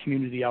and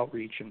community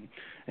outreach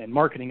and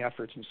marketing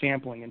efforts and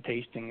sampling and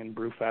tasting and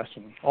brewfest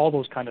and all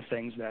those kind of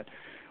things that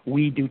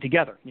we do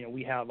together.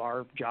 We have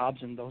our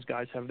jobs and those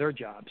guys have their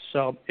jobs.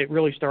 So it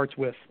really starts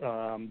with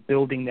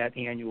building that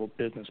annual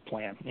business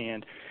plan,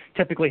 and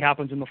typically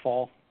happens in the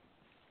fall.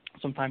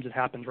 Sometimes it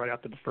happens right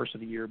after the first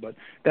of the year, but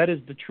that is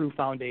the true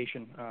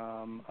foundation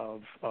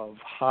of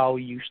how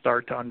you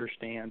start to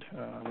understand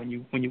when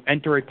you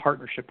enter a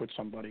partnership with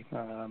somebody.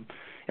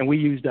 And we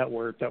use that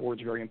word. That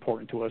word's very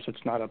important to us.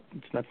 It's not a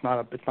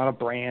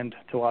brand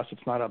to us.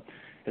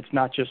 It's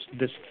not just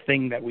this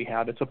thing that we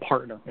have. It's a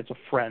partner. It's a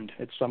friend.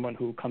 It's someone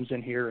who comes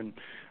in here and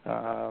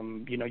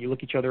you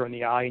look each other in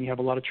the eye and you have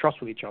a lot of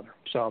trust with each other.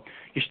 So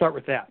you start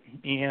with that.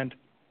 And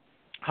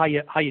how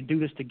you do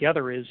this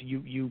together is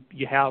you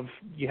have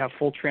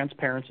full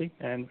transparency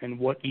and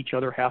what each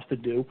other has to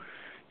do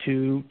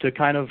to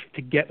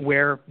get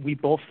where we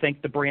both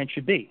think the brand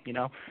should be.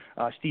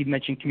 Steve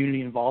mentioned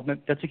community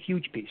involvement. That's a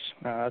huge piece.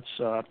 It's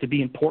to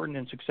be important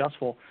and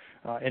successful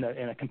in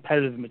a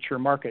competitive, mature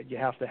market. You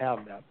have to have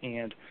that.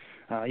 And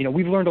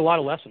we've learned a lot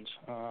of lessons,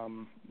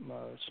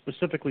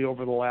 specifically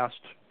over the last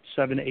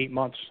 7 to 8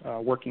 months,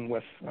 working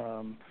with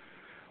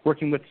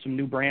some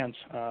new brands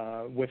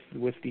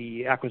with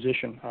the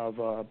acquisition of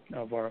a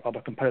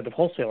competitive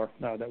wholesaler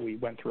that we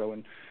went through,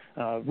 and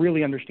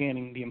really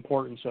understanding the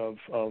importance of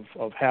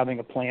having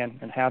a plan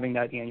and having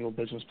that annual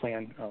business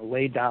plan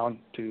laid down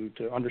to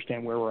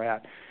understand where we're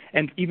at.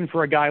 And even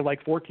for a guy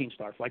like 14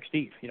 Stars, like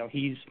Steve,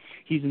 he's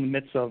in the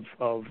midst of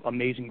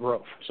amazing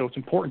growth. So it's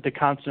important to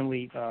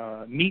constantly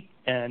meet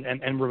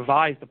and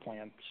revise the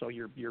plan so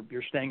you're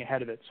staying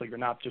ahead of it, so you're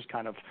not just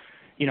kind of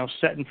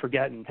set and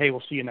forget and, hey,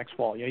 we'll see you next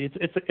fall.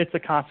 It's a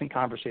constant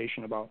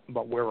conversation about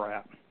where we're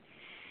at.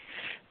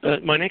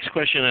 My next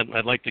question,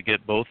 I'd like to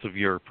get both of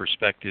your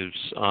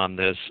perspectives on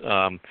this.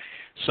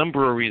 Some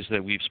breweries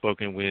that we've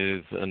spoken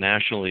with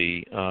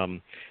nationally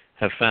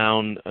have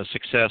found a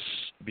success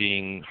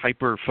being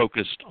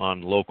hyper-focused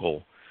on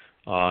local.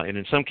 And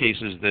in some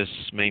cases, this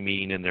may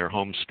mean in their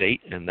home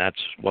state, and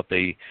that's what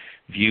they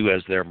view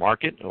as their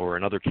market, or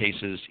in other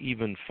cases,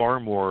 even far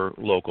more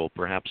local,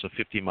 perhaps a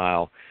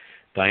 50-mile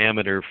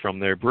diameter from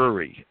their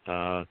brewery.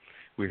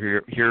 We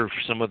hear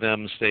some of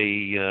them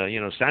say,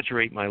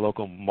 saturate my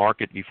local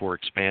market before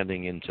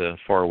expanding into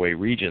faraway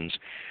regions.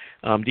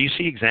 Do you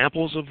see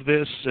examples of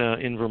this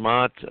in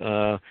Vermont?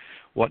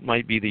 What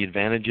might be the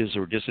advantages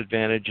or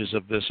disadvantages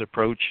of this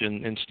approach?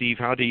 And Steve,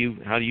 how do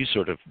you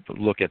sort of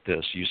look at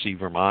this? You see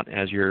Vermont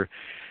as your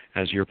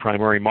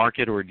primary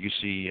market, or do you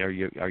see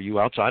are you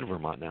outside of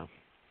Vermont now?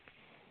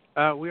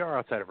 We are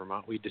outside of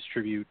Vermont. We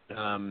distribute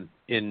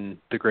in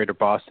the greater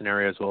Boston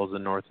area as well as the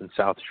north and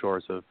south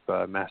shores of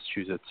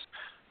Massachusetts,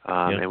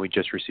 and we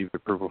just received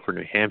approval for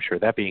New Hampshire.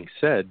 That being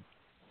said,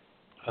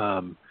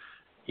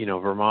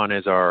 Vermont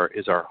is our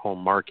home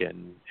market,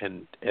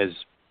 and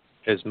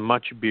as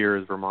much beer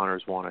as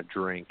Vermonters want to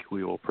drink,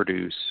 we will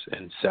produce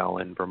and sell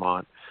in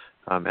Vermont,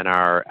 and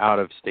our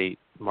out-of-state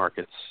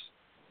markets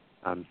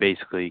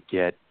basically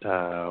get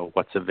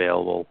what's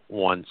available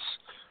once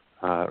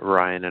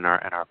Ryan and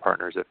our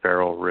partners at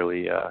Farrell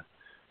really,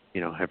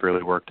 have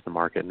really worked the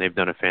market, and they've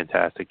done a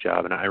fantastic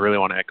job. And I really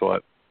want to echo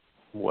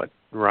what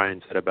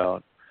Ryan said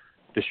about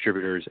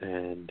distributors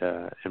and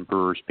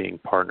brewers being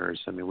partners.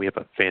 I mean, we have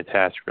a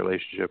fantastic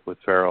relationship with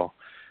Farrell,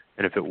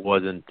 and if it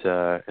wasn't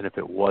a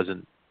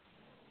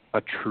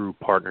true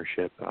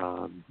partnership,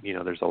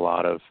 there's a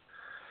lot of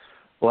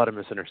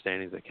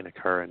misunderstandings that can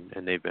occur,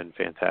 and they've been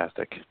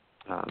fantastic.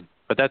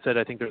 But that said,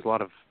 I think there's a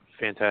lot of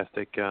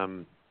fantastic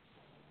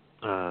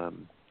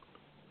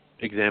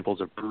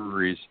examples of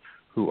breweries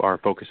who are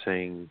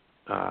focusing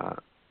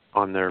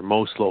on their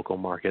most local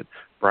market.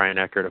 Brian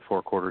Eckert at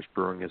Four Quarters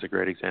Brewing is a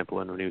great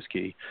example in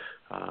Winooski.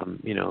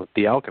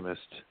 The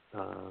Alchemist.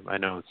 I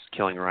know it's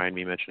killing Ryan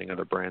me mentioning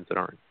other brands that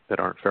aren't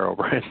Farrell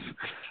brands,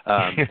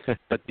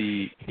 but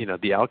the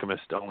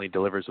Alchemist only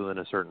delivers within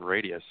a certain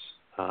radius,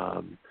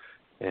 and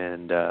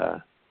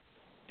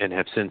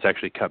have since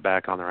actually cut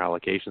back on their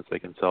allocations so they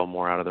can sell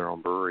more out of their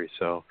own brewery.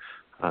 So,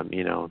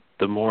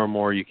 the more and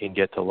more you can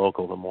get to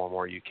local, the more and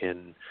more you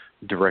can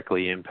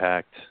directly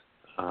impact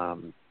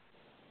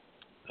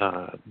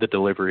the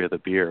delivery of the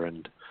beer.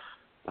 And,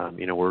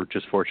 we're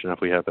just fortunate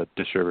enough we have a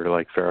distributor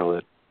like Farrell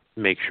that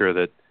makes sure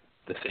that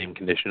the same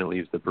condition it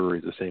leaves the brewery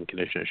is the same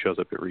condition it shows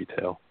up at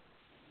retail.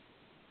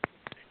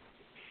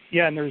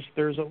 Yeah, and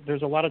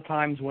there's a lot of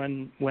times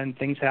when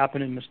things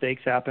happen and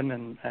mistakes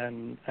happen,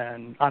 and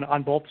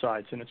on both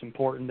sides, and it's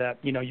important that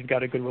you've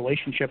got a good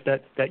relationship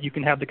that you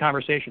can have the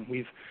conversation.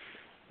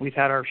 We've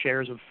had our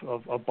shares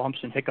of bumps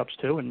and hiccups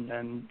too,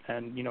 and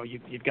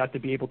you've got to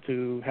be able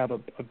to have a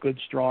good,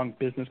 strong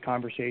business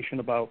conversation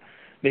about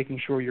making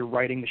sure you're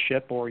righting the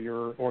ship or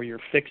you're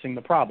fixing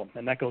the problem,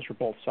 and that goes for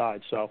both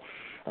sides. So,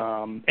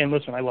 and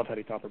listen, I love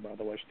Heady Topper, by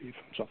the way, Steve.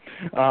 So,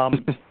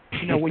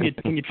 when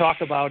you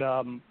talk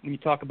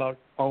about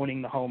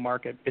owning the home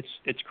market,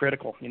 it's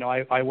critical.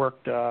 I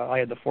worked. I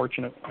had the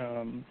fortunate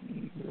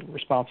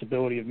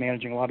responsibility of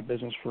managing a lot of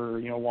business for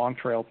Long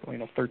Trail,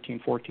 13,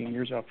 14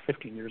 years ago,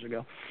 15 years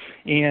ago,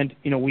 and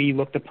we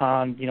looked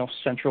upon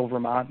central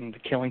Vermont and the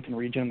Killington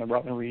region and the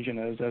Rutland region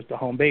as the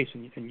home base,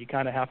 and you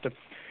kind of have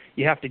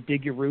to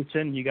dig your roots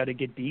in. You got to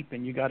get deep,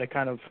 and you got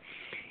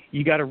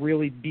to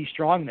really be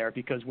strong there,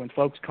 because when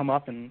folks come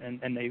up and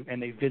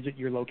they visit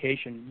your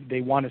location,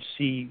 they want to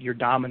see your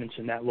dominance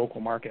in that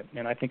local market,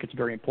 and I think it's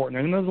very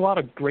important. And there's a lot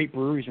of great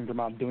breweries in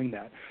Vermont doing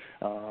that.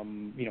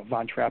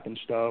 Von Trapp and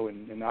Stowe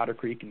and Otter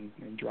Creek and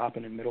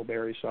Droppin' and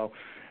Middlebury. So,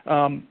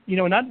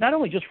 not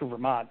only just for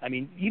Vermont. I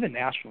mean, even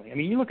nationally. I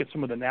mean, you look at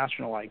some of the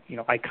national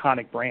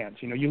iconic brands.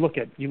 You look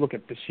at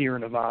the Sierra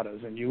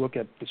Nevadas, and you look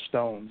at the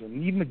Stones,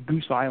 and even the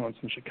Goose Islands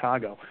in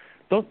Chicago.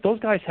 Those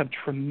guys have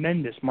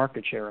tremendous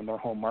market share in their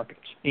home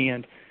markets.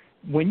 And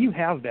when you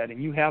have that,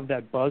 and you have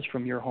that buzz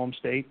from your home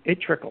state, it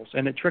trickles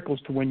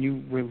to when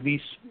you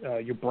release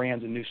your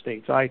brands in new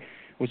states. I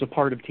was a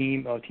part of a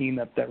team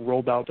that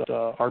rolled out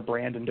our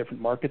brand in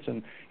different markets,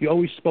 and you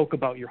always spoke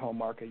about your home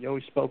market. You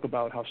always spoke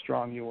about how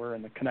strong you were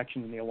and the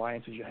connections and the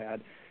alliances you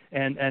had.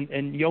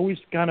 And you always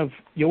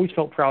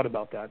felt proud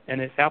about that.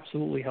 And it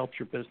absolutely helps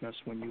your business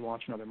when you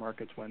launch in other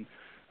markets, when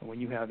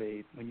you have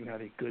a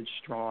good,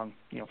 strong,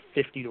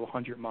 50 to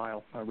 100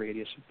 mile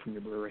radius from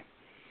your brewery.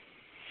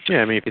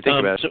 Yeah, I mean, if you think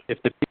about it,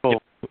 if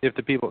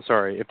the people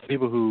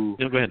who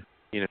go ahead.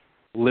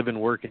 Live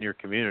and work in your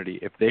community,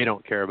 if they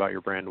don't care about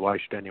your brand, why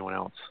should anyone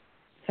else?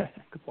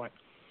 Good point.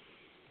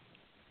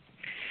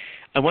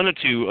 I wanted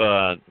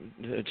to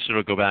sort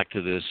of go back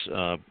to this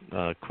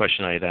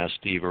question I had asked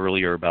Steve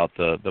earlier about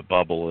the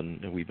bubble,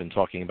 and we've been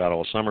talking about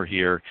all summer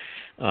here,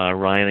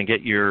 Ryan, and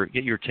get your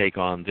take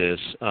on this.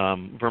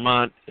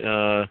 Vermont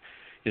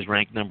is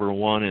ranked number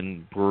 1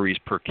 in breweries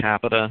per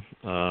capita.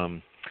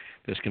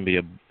 This can be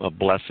a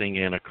blessing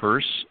and a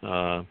curse.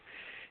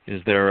 Is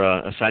there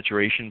a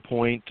saturation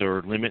point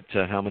or limit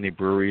to how many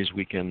breweries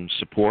we can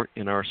support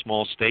in our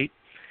small state?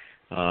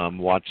 Bart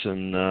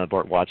Watson,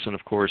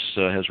 of course,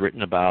 has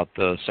written about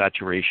the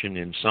saturation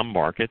in some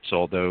markets,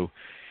 although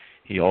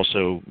he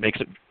also makes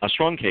a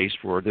strong case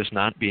for this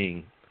not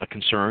being a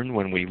concern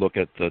when we look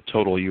at the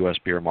total U.S.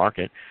 beer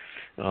market.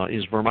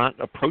 Is Vermont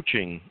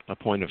approaching a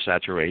point of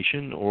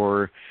saturation,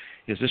 or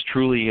is this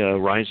truly a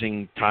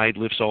rising tide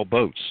lifts all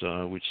boats,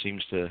 which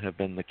seems to have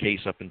been the case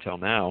up until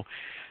now?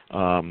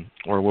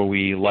 Or will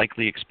we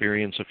likely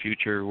experience a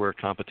future where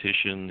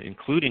competition,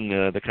 including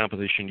the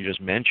competition you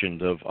just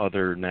mentioned of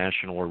other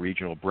national or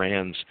regional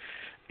brands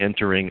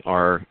entering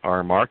our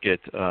market,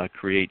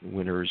 create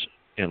winners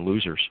and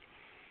losers?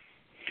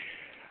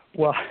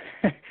 Well,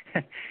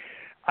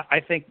 I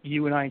think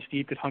you and I and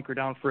Steve could hunker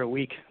down for a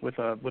week with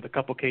a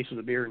couple cases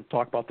of beer and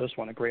talk about this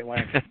one at great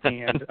length.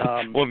 And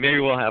well,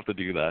 maybe we'll have to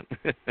do that.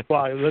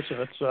 Well, listen,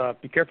 let's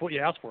be careful what you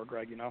ask for,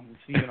 Greg.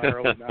 Steve and I are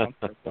always down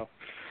for it. So.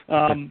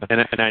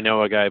 And I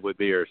know a guy with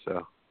beer,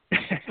 so.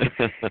 I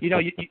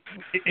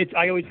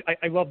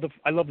love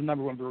the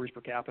number 1 breweries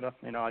per capita.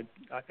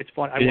 It's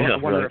fun. I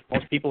wonder if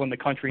most people in the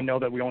country know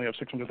that we only have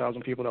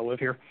 600,000 people that live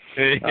here.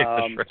 Right.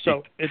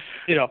 So it's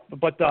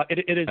but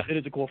it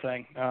is a cool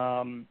thing.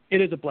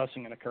 It is a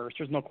blessing and a curse.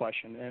 There's no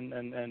question.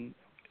 And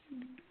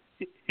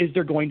is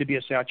there going to be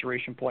a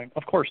saturation point?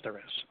 Of course there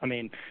is. I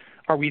mean,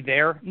 are we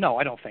there? No,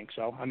 I don't think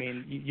so. I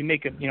mean, you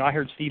make it. I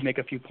heard Steve make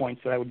a few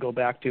points that I would go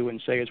back to and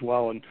say as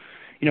well. And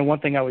one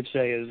thing I would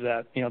say is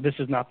that this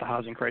is not the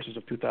housing crisis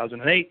of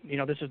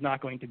 2008. This is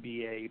not going to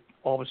be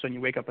all of a sudden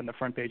you wake up on the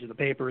front page of the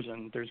papers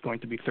and there's going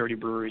to be 30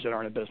 breweries that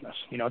aren't in business.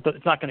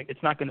 It's not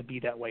going to be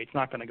that way. It's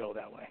not going to go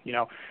that way.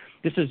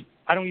 This is.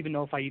 I don't even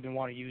know if I even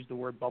want to use the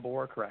word bubble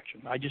or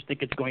correction. I just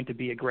think it's going to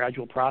be a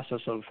gradual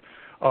process of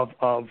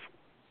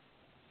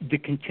the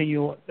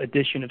continual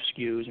addition of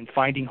SKUs and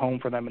finding home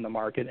for them in the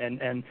market,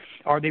 and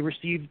are they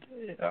received?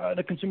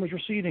 The consumers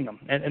receiving them,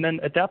 and then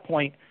at that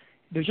point,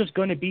 there's just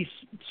going to be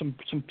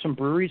some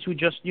breweries who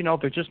just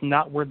they're just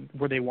not where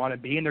they want to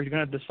be, and they're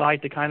going to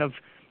decide to kind of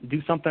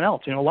do something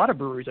else. A lot of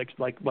breweries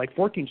like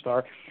 14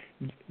 Star,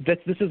 this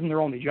isn't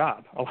their only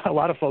job. A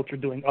lot of folks are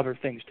doing other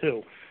things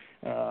too.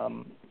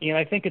 And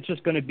I think it's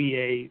just going to be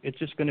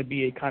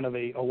a kind of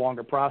a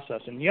longer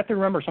process. And you have to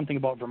remember something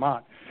about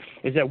Vermont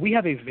is that we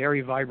have a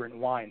very vibrant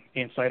wine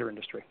and cider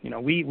industry.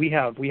 We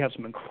have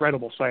some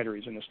incredible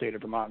cideries in the state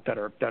of Vermont that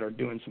are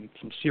doing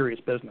some serious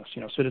business.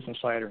 Citizen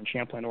Cider and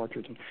Champlain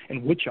Orchards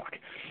and Woodchuck.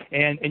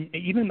 And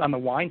even on the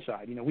wine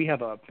side, we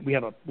have a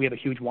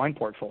huge wine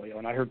portfolio.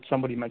 And I heard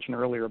somebody mention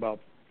earlier about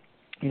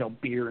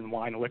beer and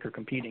wine and liquor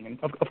competing, and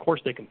of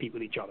course they compete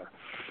with each other.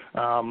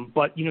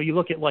 But you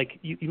look at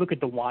you look at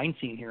the wine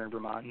scene here in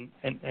Vermont,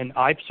 and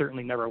I've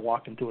certainly never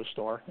walked into a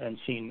store and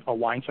seen a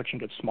wine section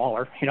get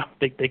smaller.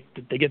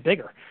 They get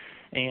bigger,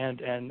 and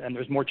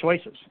there's more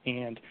choices.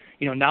 And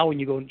now when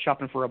you go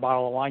shopping for a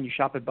bottle of wine, you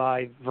shop it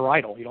by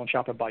varietal. You don't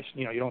shop it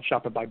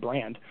by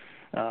brand.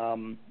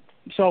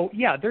 So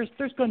yeah, there's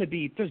going to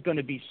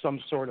be some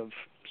sort of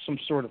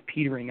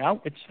petering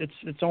out.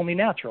 It's only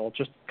natural. It's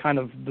just kind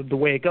of the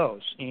way it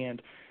goes.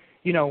 And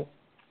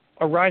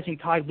a rising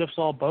tide lifts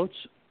all boats.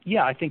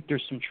 Yeah, I think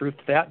there's some truth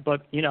to that.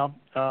 But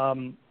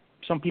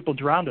some people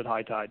drowned at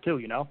high tide too.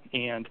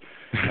 And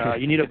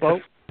you need a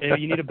boat.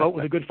 You need a boat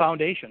with a good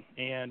foundation,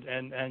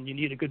 and you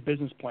need a good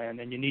business plan,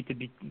 and you need to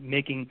be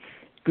making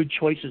good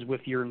choices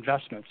with your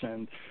investments.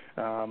 And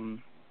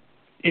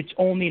it's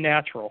only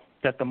natural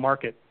that the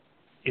market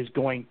is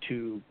going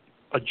to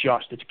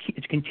adjust.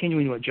 It's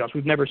continuing to adjust.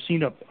 We've never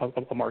seen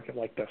a market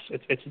like this.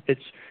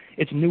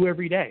 It's new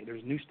every day.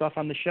 There's new stuff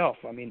on the shelf.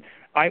 I mean,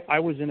 I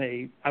was in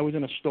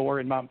a store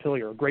in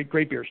Montpelier, a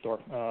great beer store,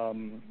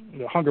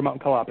 the Hunger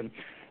Mountain Co-op, and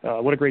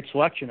what a great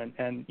selection.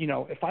 And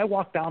if I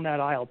walked down that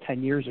aisle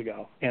 10 years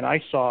ago and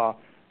I saw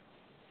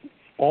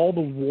all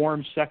the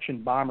warm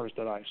section bombers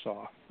that I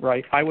saw,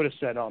 right, I would have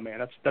said, oh man,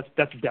 that's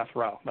death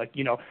row. Like,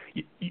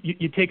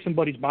 you take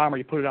somebody's bomber,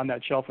 you put it on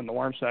that shelf in the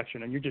warm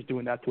section, and you're just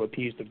doing that to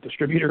appease the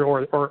distributor,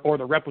 or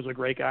the rep was a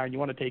great guy and you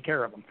want to take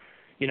care of him,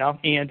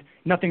 and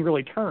nothing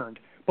really turned.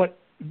 But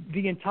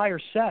the entire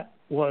set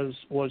was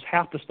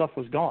half the stuff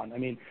was gone. I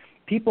mean,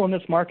 people in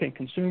this market, and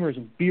consumers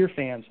and beer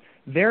fans,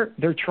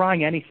 they're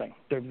trying anything.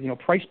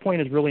 Price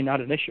point is really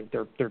not an issue.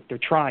 They're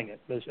trying it.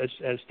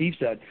 As Steve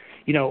said,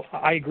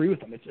 I agree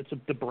with him. It's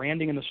the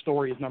branding and the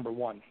story is number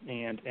one,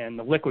 and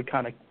the liquid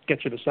kind of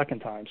gets you the second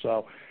time.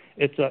 So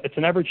it's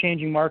an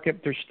ever-changing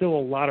market. There's still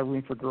a lot of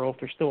room for growth.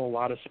 There's still a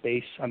lot of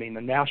space. I mean,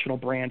 the national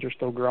brands are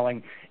still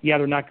growing. Yeah,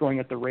 they're not growing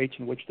at the rates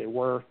in which they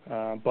were,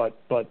 but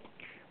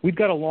we've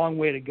got a long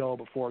way to go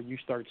before you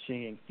start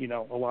seeing,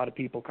 a lot of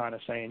people kind of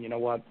saying, you know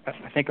what,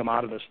 I think I'm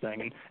out of this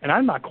thing. And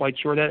I'm not quite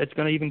sure that it's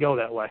going to even go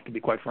that way, to be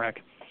quite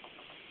frank.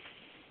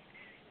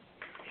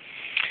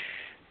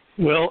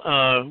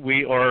 Well,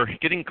 we are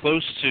getting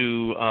close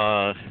to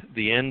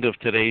the end of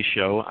today's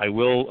show. I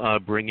will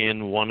bring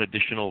in one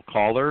additional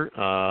caller,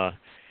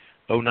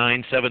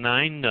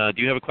 0979.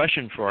 Do you have a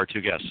question for our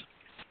two guests?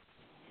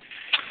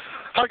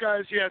 Hi,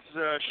 guys. Yeah,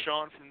 it's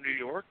Sean from New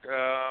York.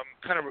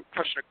 Kind of a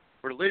question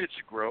related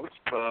to growth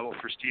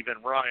for Steve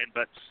and Ryan,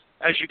 but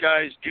as you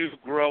guys do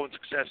grow and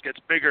success gets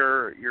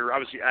bigger, you're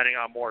obviously adding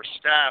on more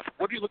staff.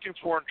 What are you looking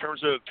for in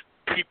terms of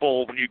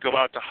people when you go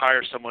out to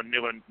hire someone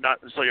new, and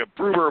not necessarily a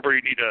brewer where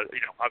you need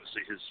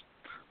obviously his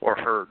or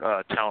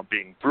her talent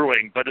being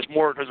brewing, but it's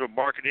more in terms of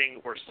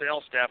marketing or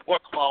sales staff?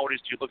 What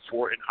qualities do you look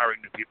for in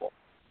hiring new people?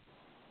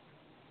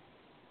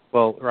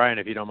 Well, Ryan,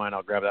 if you don't mind,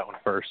 I'll grab that one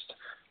first.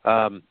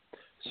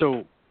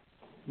 So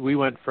we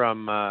went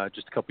from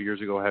just a couple years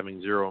ago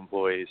having 0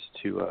 employees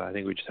to I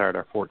think we just hired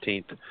our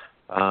 14th.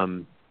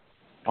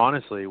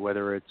 Honestly,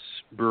 whether it's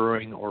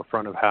brewing or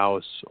front of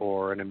house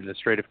or an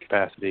administrative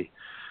capacity,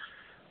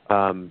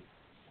 I'm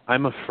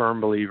a firm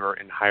believer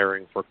in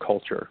hiring for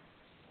culture.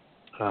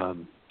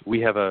 We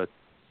have a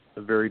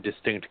very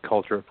distinct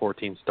culture at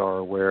 14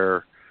 Star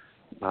where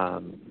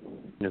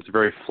it's a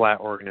very flat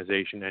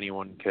organization.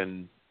 Anyone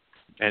can,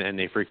 and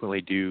they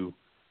frequently do,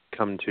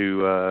 come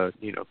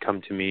to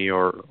me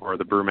or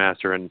the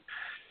brewmaster and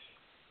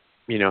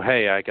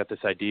hey, I got this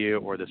idea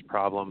or this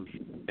problem,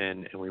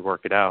 and we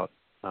work it out.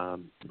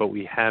 But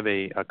we have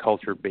a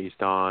culture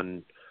based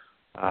on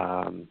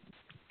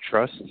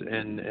trust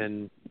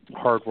and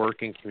hard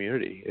work and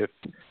community.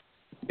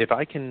 If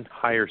I can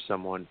hire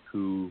someone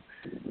who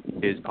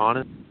is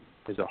honest,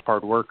 is a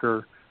hard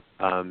worker,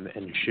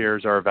 and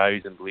shares our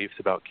values and beliefs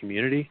about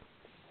community,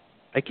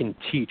 I can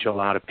teach a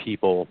lot of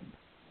people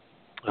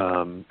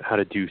how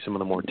to do some of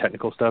the more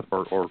technical stuff,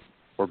 or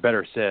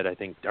better said, I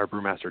think our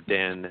brewmaster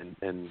Dan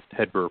and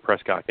head brewer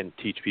Prescott can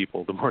teach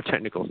people the more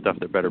technical stuff.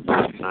 They're better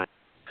brewers than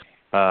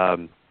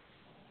I.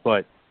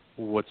 But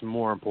what's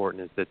more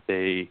important is that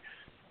they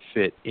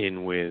fit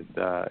in with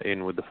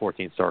the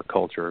 14 Star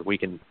culture. We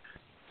can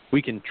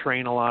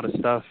train a lot of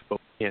stuff, but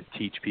we can't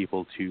teach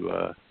people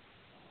to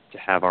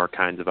have our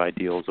kinds of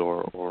ideals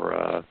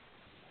or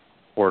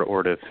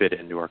to fit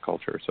into our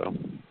culture. So.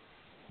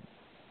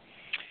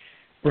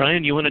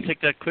 Ryan, you want to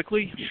take that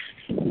quickly?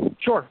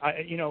 Sure.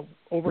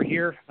 Over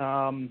here,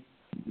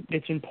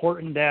 it's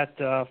important that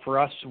for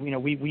us,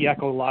 we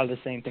echo a lot of the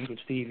same things with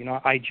Steve.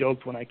 I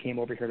joked when I came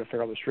over here to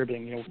Farrell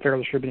Distributing.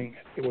 Farrell Distributing,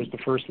 it was the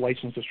first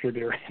licensed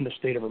distributor in the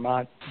state of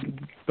Vermont,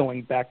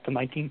 going back to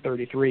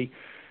 1933,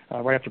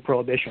 right after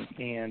Prohibition.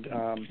 And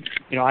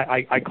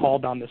I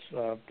called on this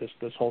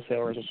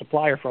wholesaler as a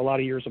supplier for a lot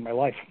of years of my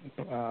life.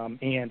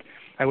 And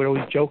I would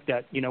always joke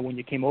that when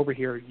you came over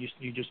here, you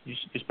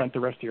spent the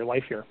rest of your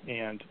life here,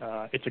 and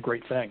it's a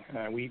great thing.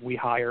 We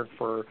hire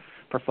for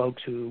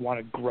folks who want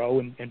to grow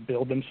and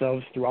build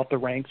themselves throughout the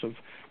ranks of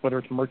whether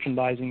it's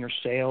merchandising or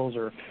sales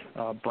or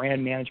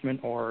brand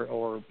management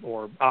or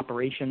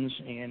operations,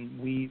 and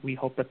we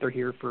hope that they're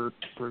here for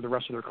the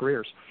rest of their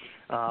careers.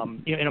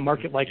 In a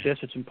market like this,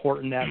 it's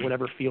important that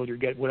whatever field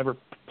whatever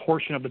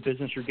portion of the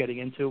business you're getting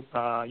into,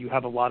 you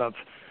have a lot of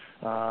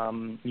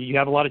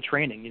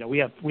training. We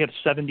have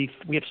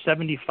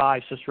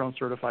 75 Cicerone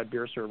certified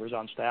beer servers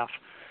on staff.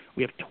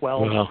 We have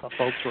 12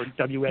 folks who are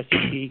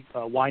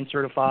WSET wine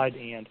certified,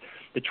 and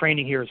the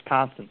training here is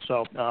constant.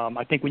 So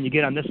I think when you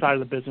get on this side of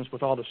the business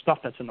with all the stuff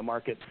that's in the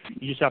market,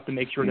 you just have to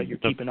make sure that you're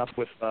keeping up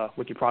with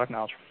your product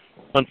knowledge.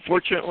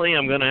 Unfortunately,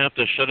 I'm going to have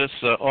to shut us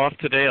off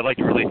today. I'd like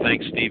to really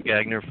thank Steve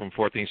Gagner from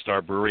 14th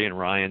Star Brewery and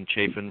Ryan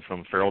Chaffin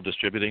from Farrell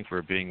Distributing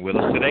for being with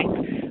us today.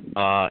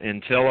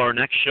 Until our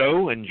next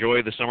show,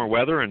 enjoy the summer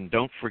weather, and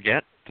don't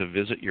forget to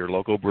visit your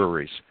local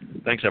breweries.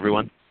 Thanks,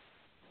 everyone.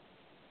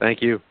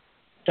 Thank you.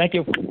 Thank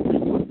you.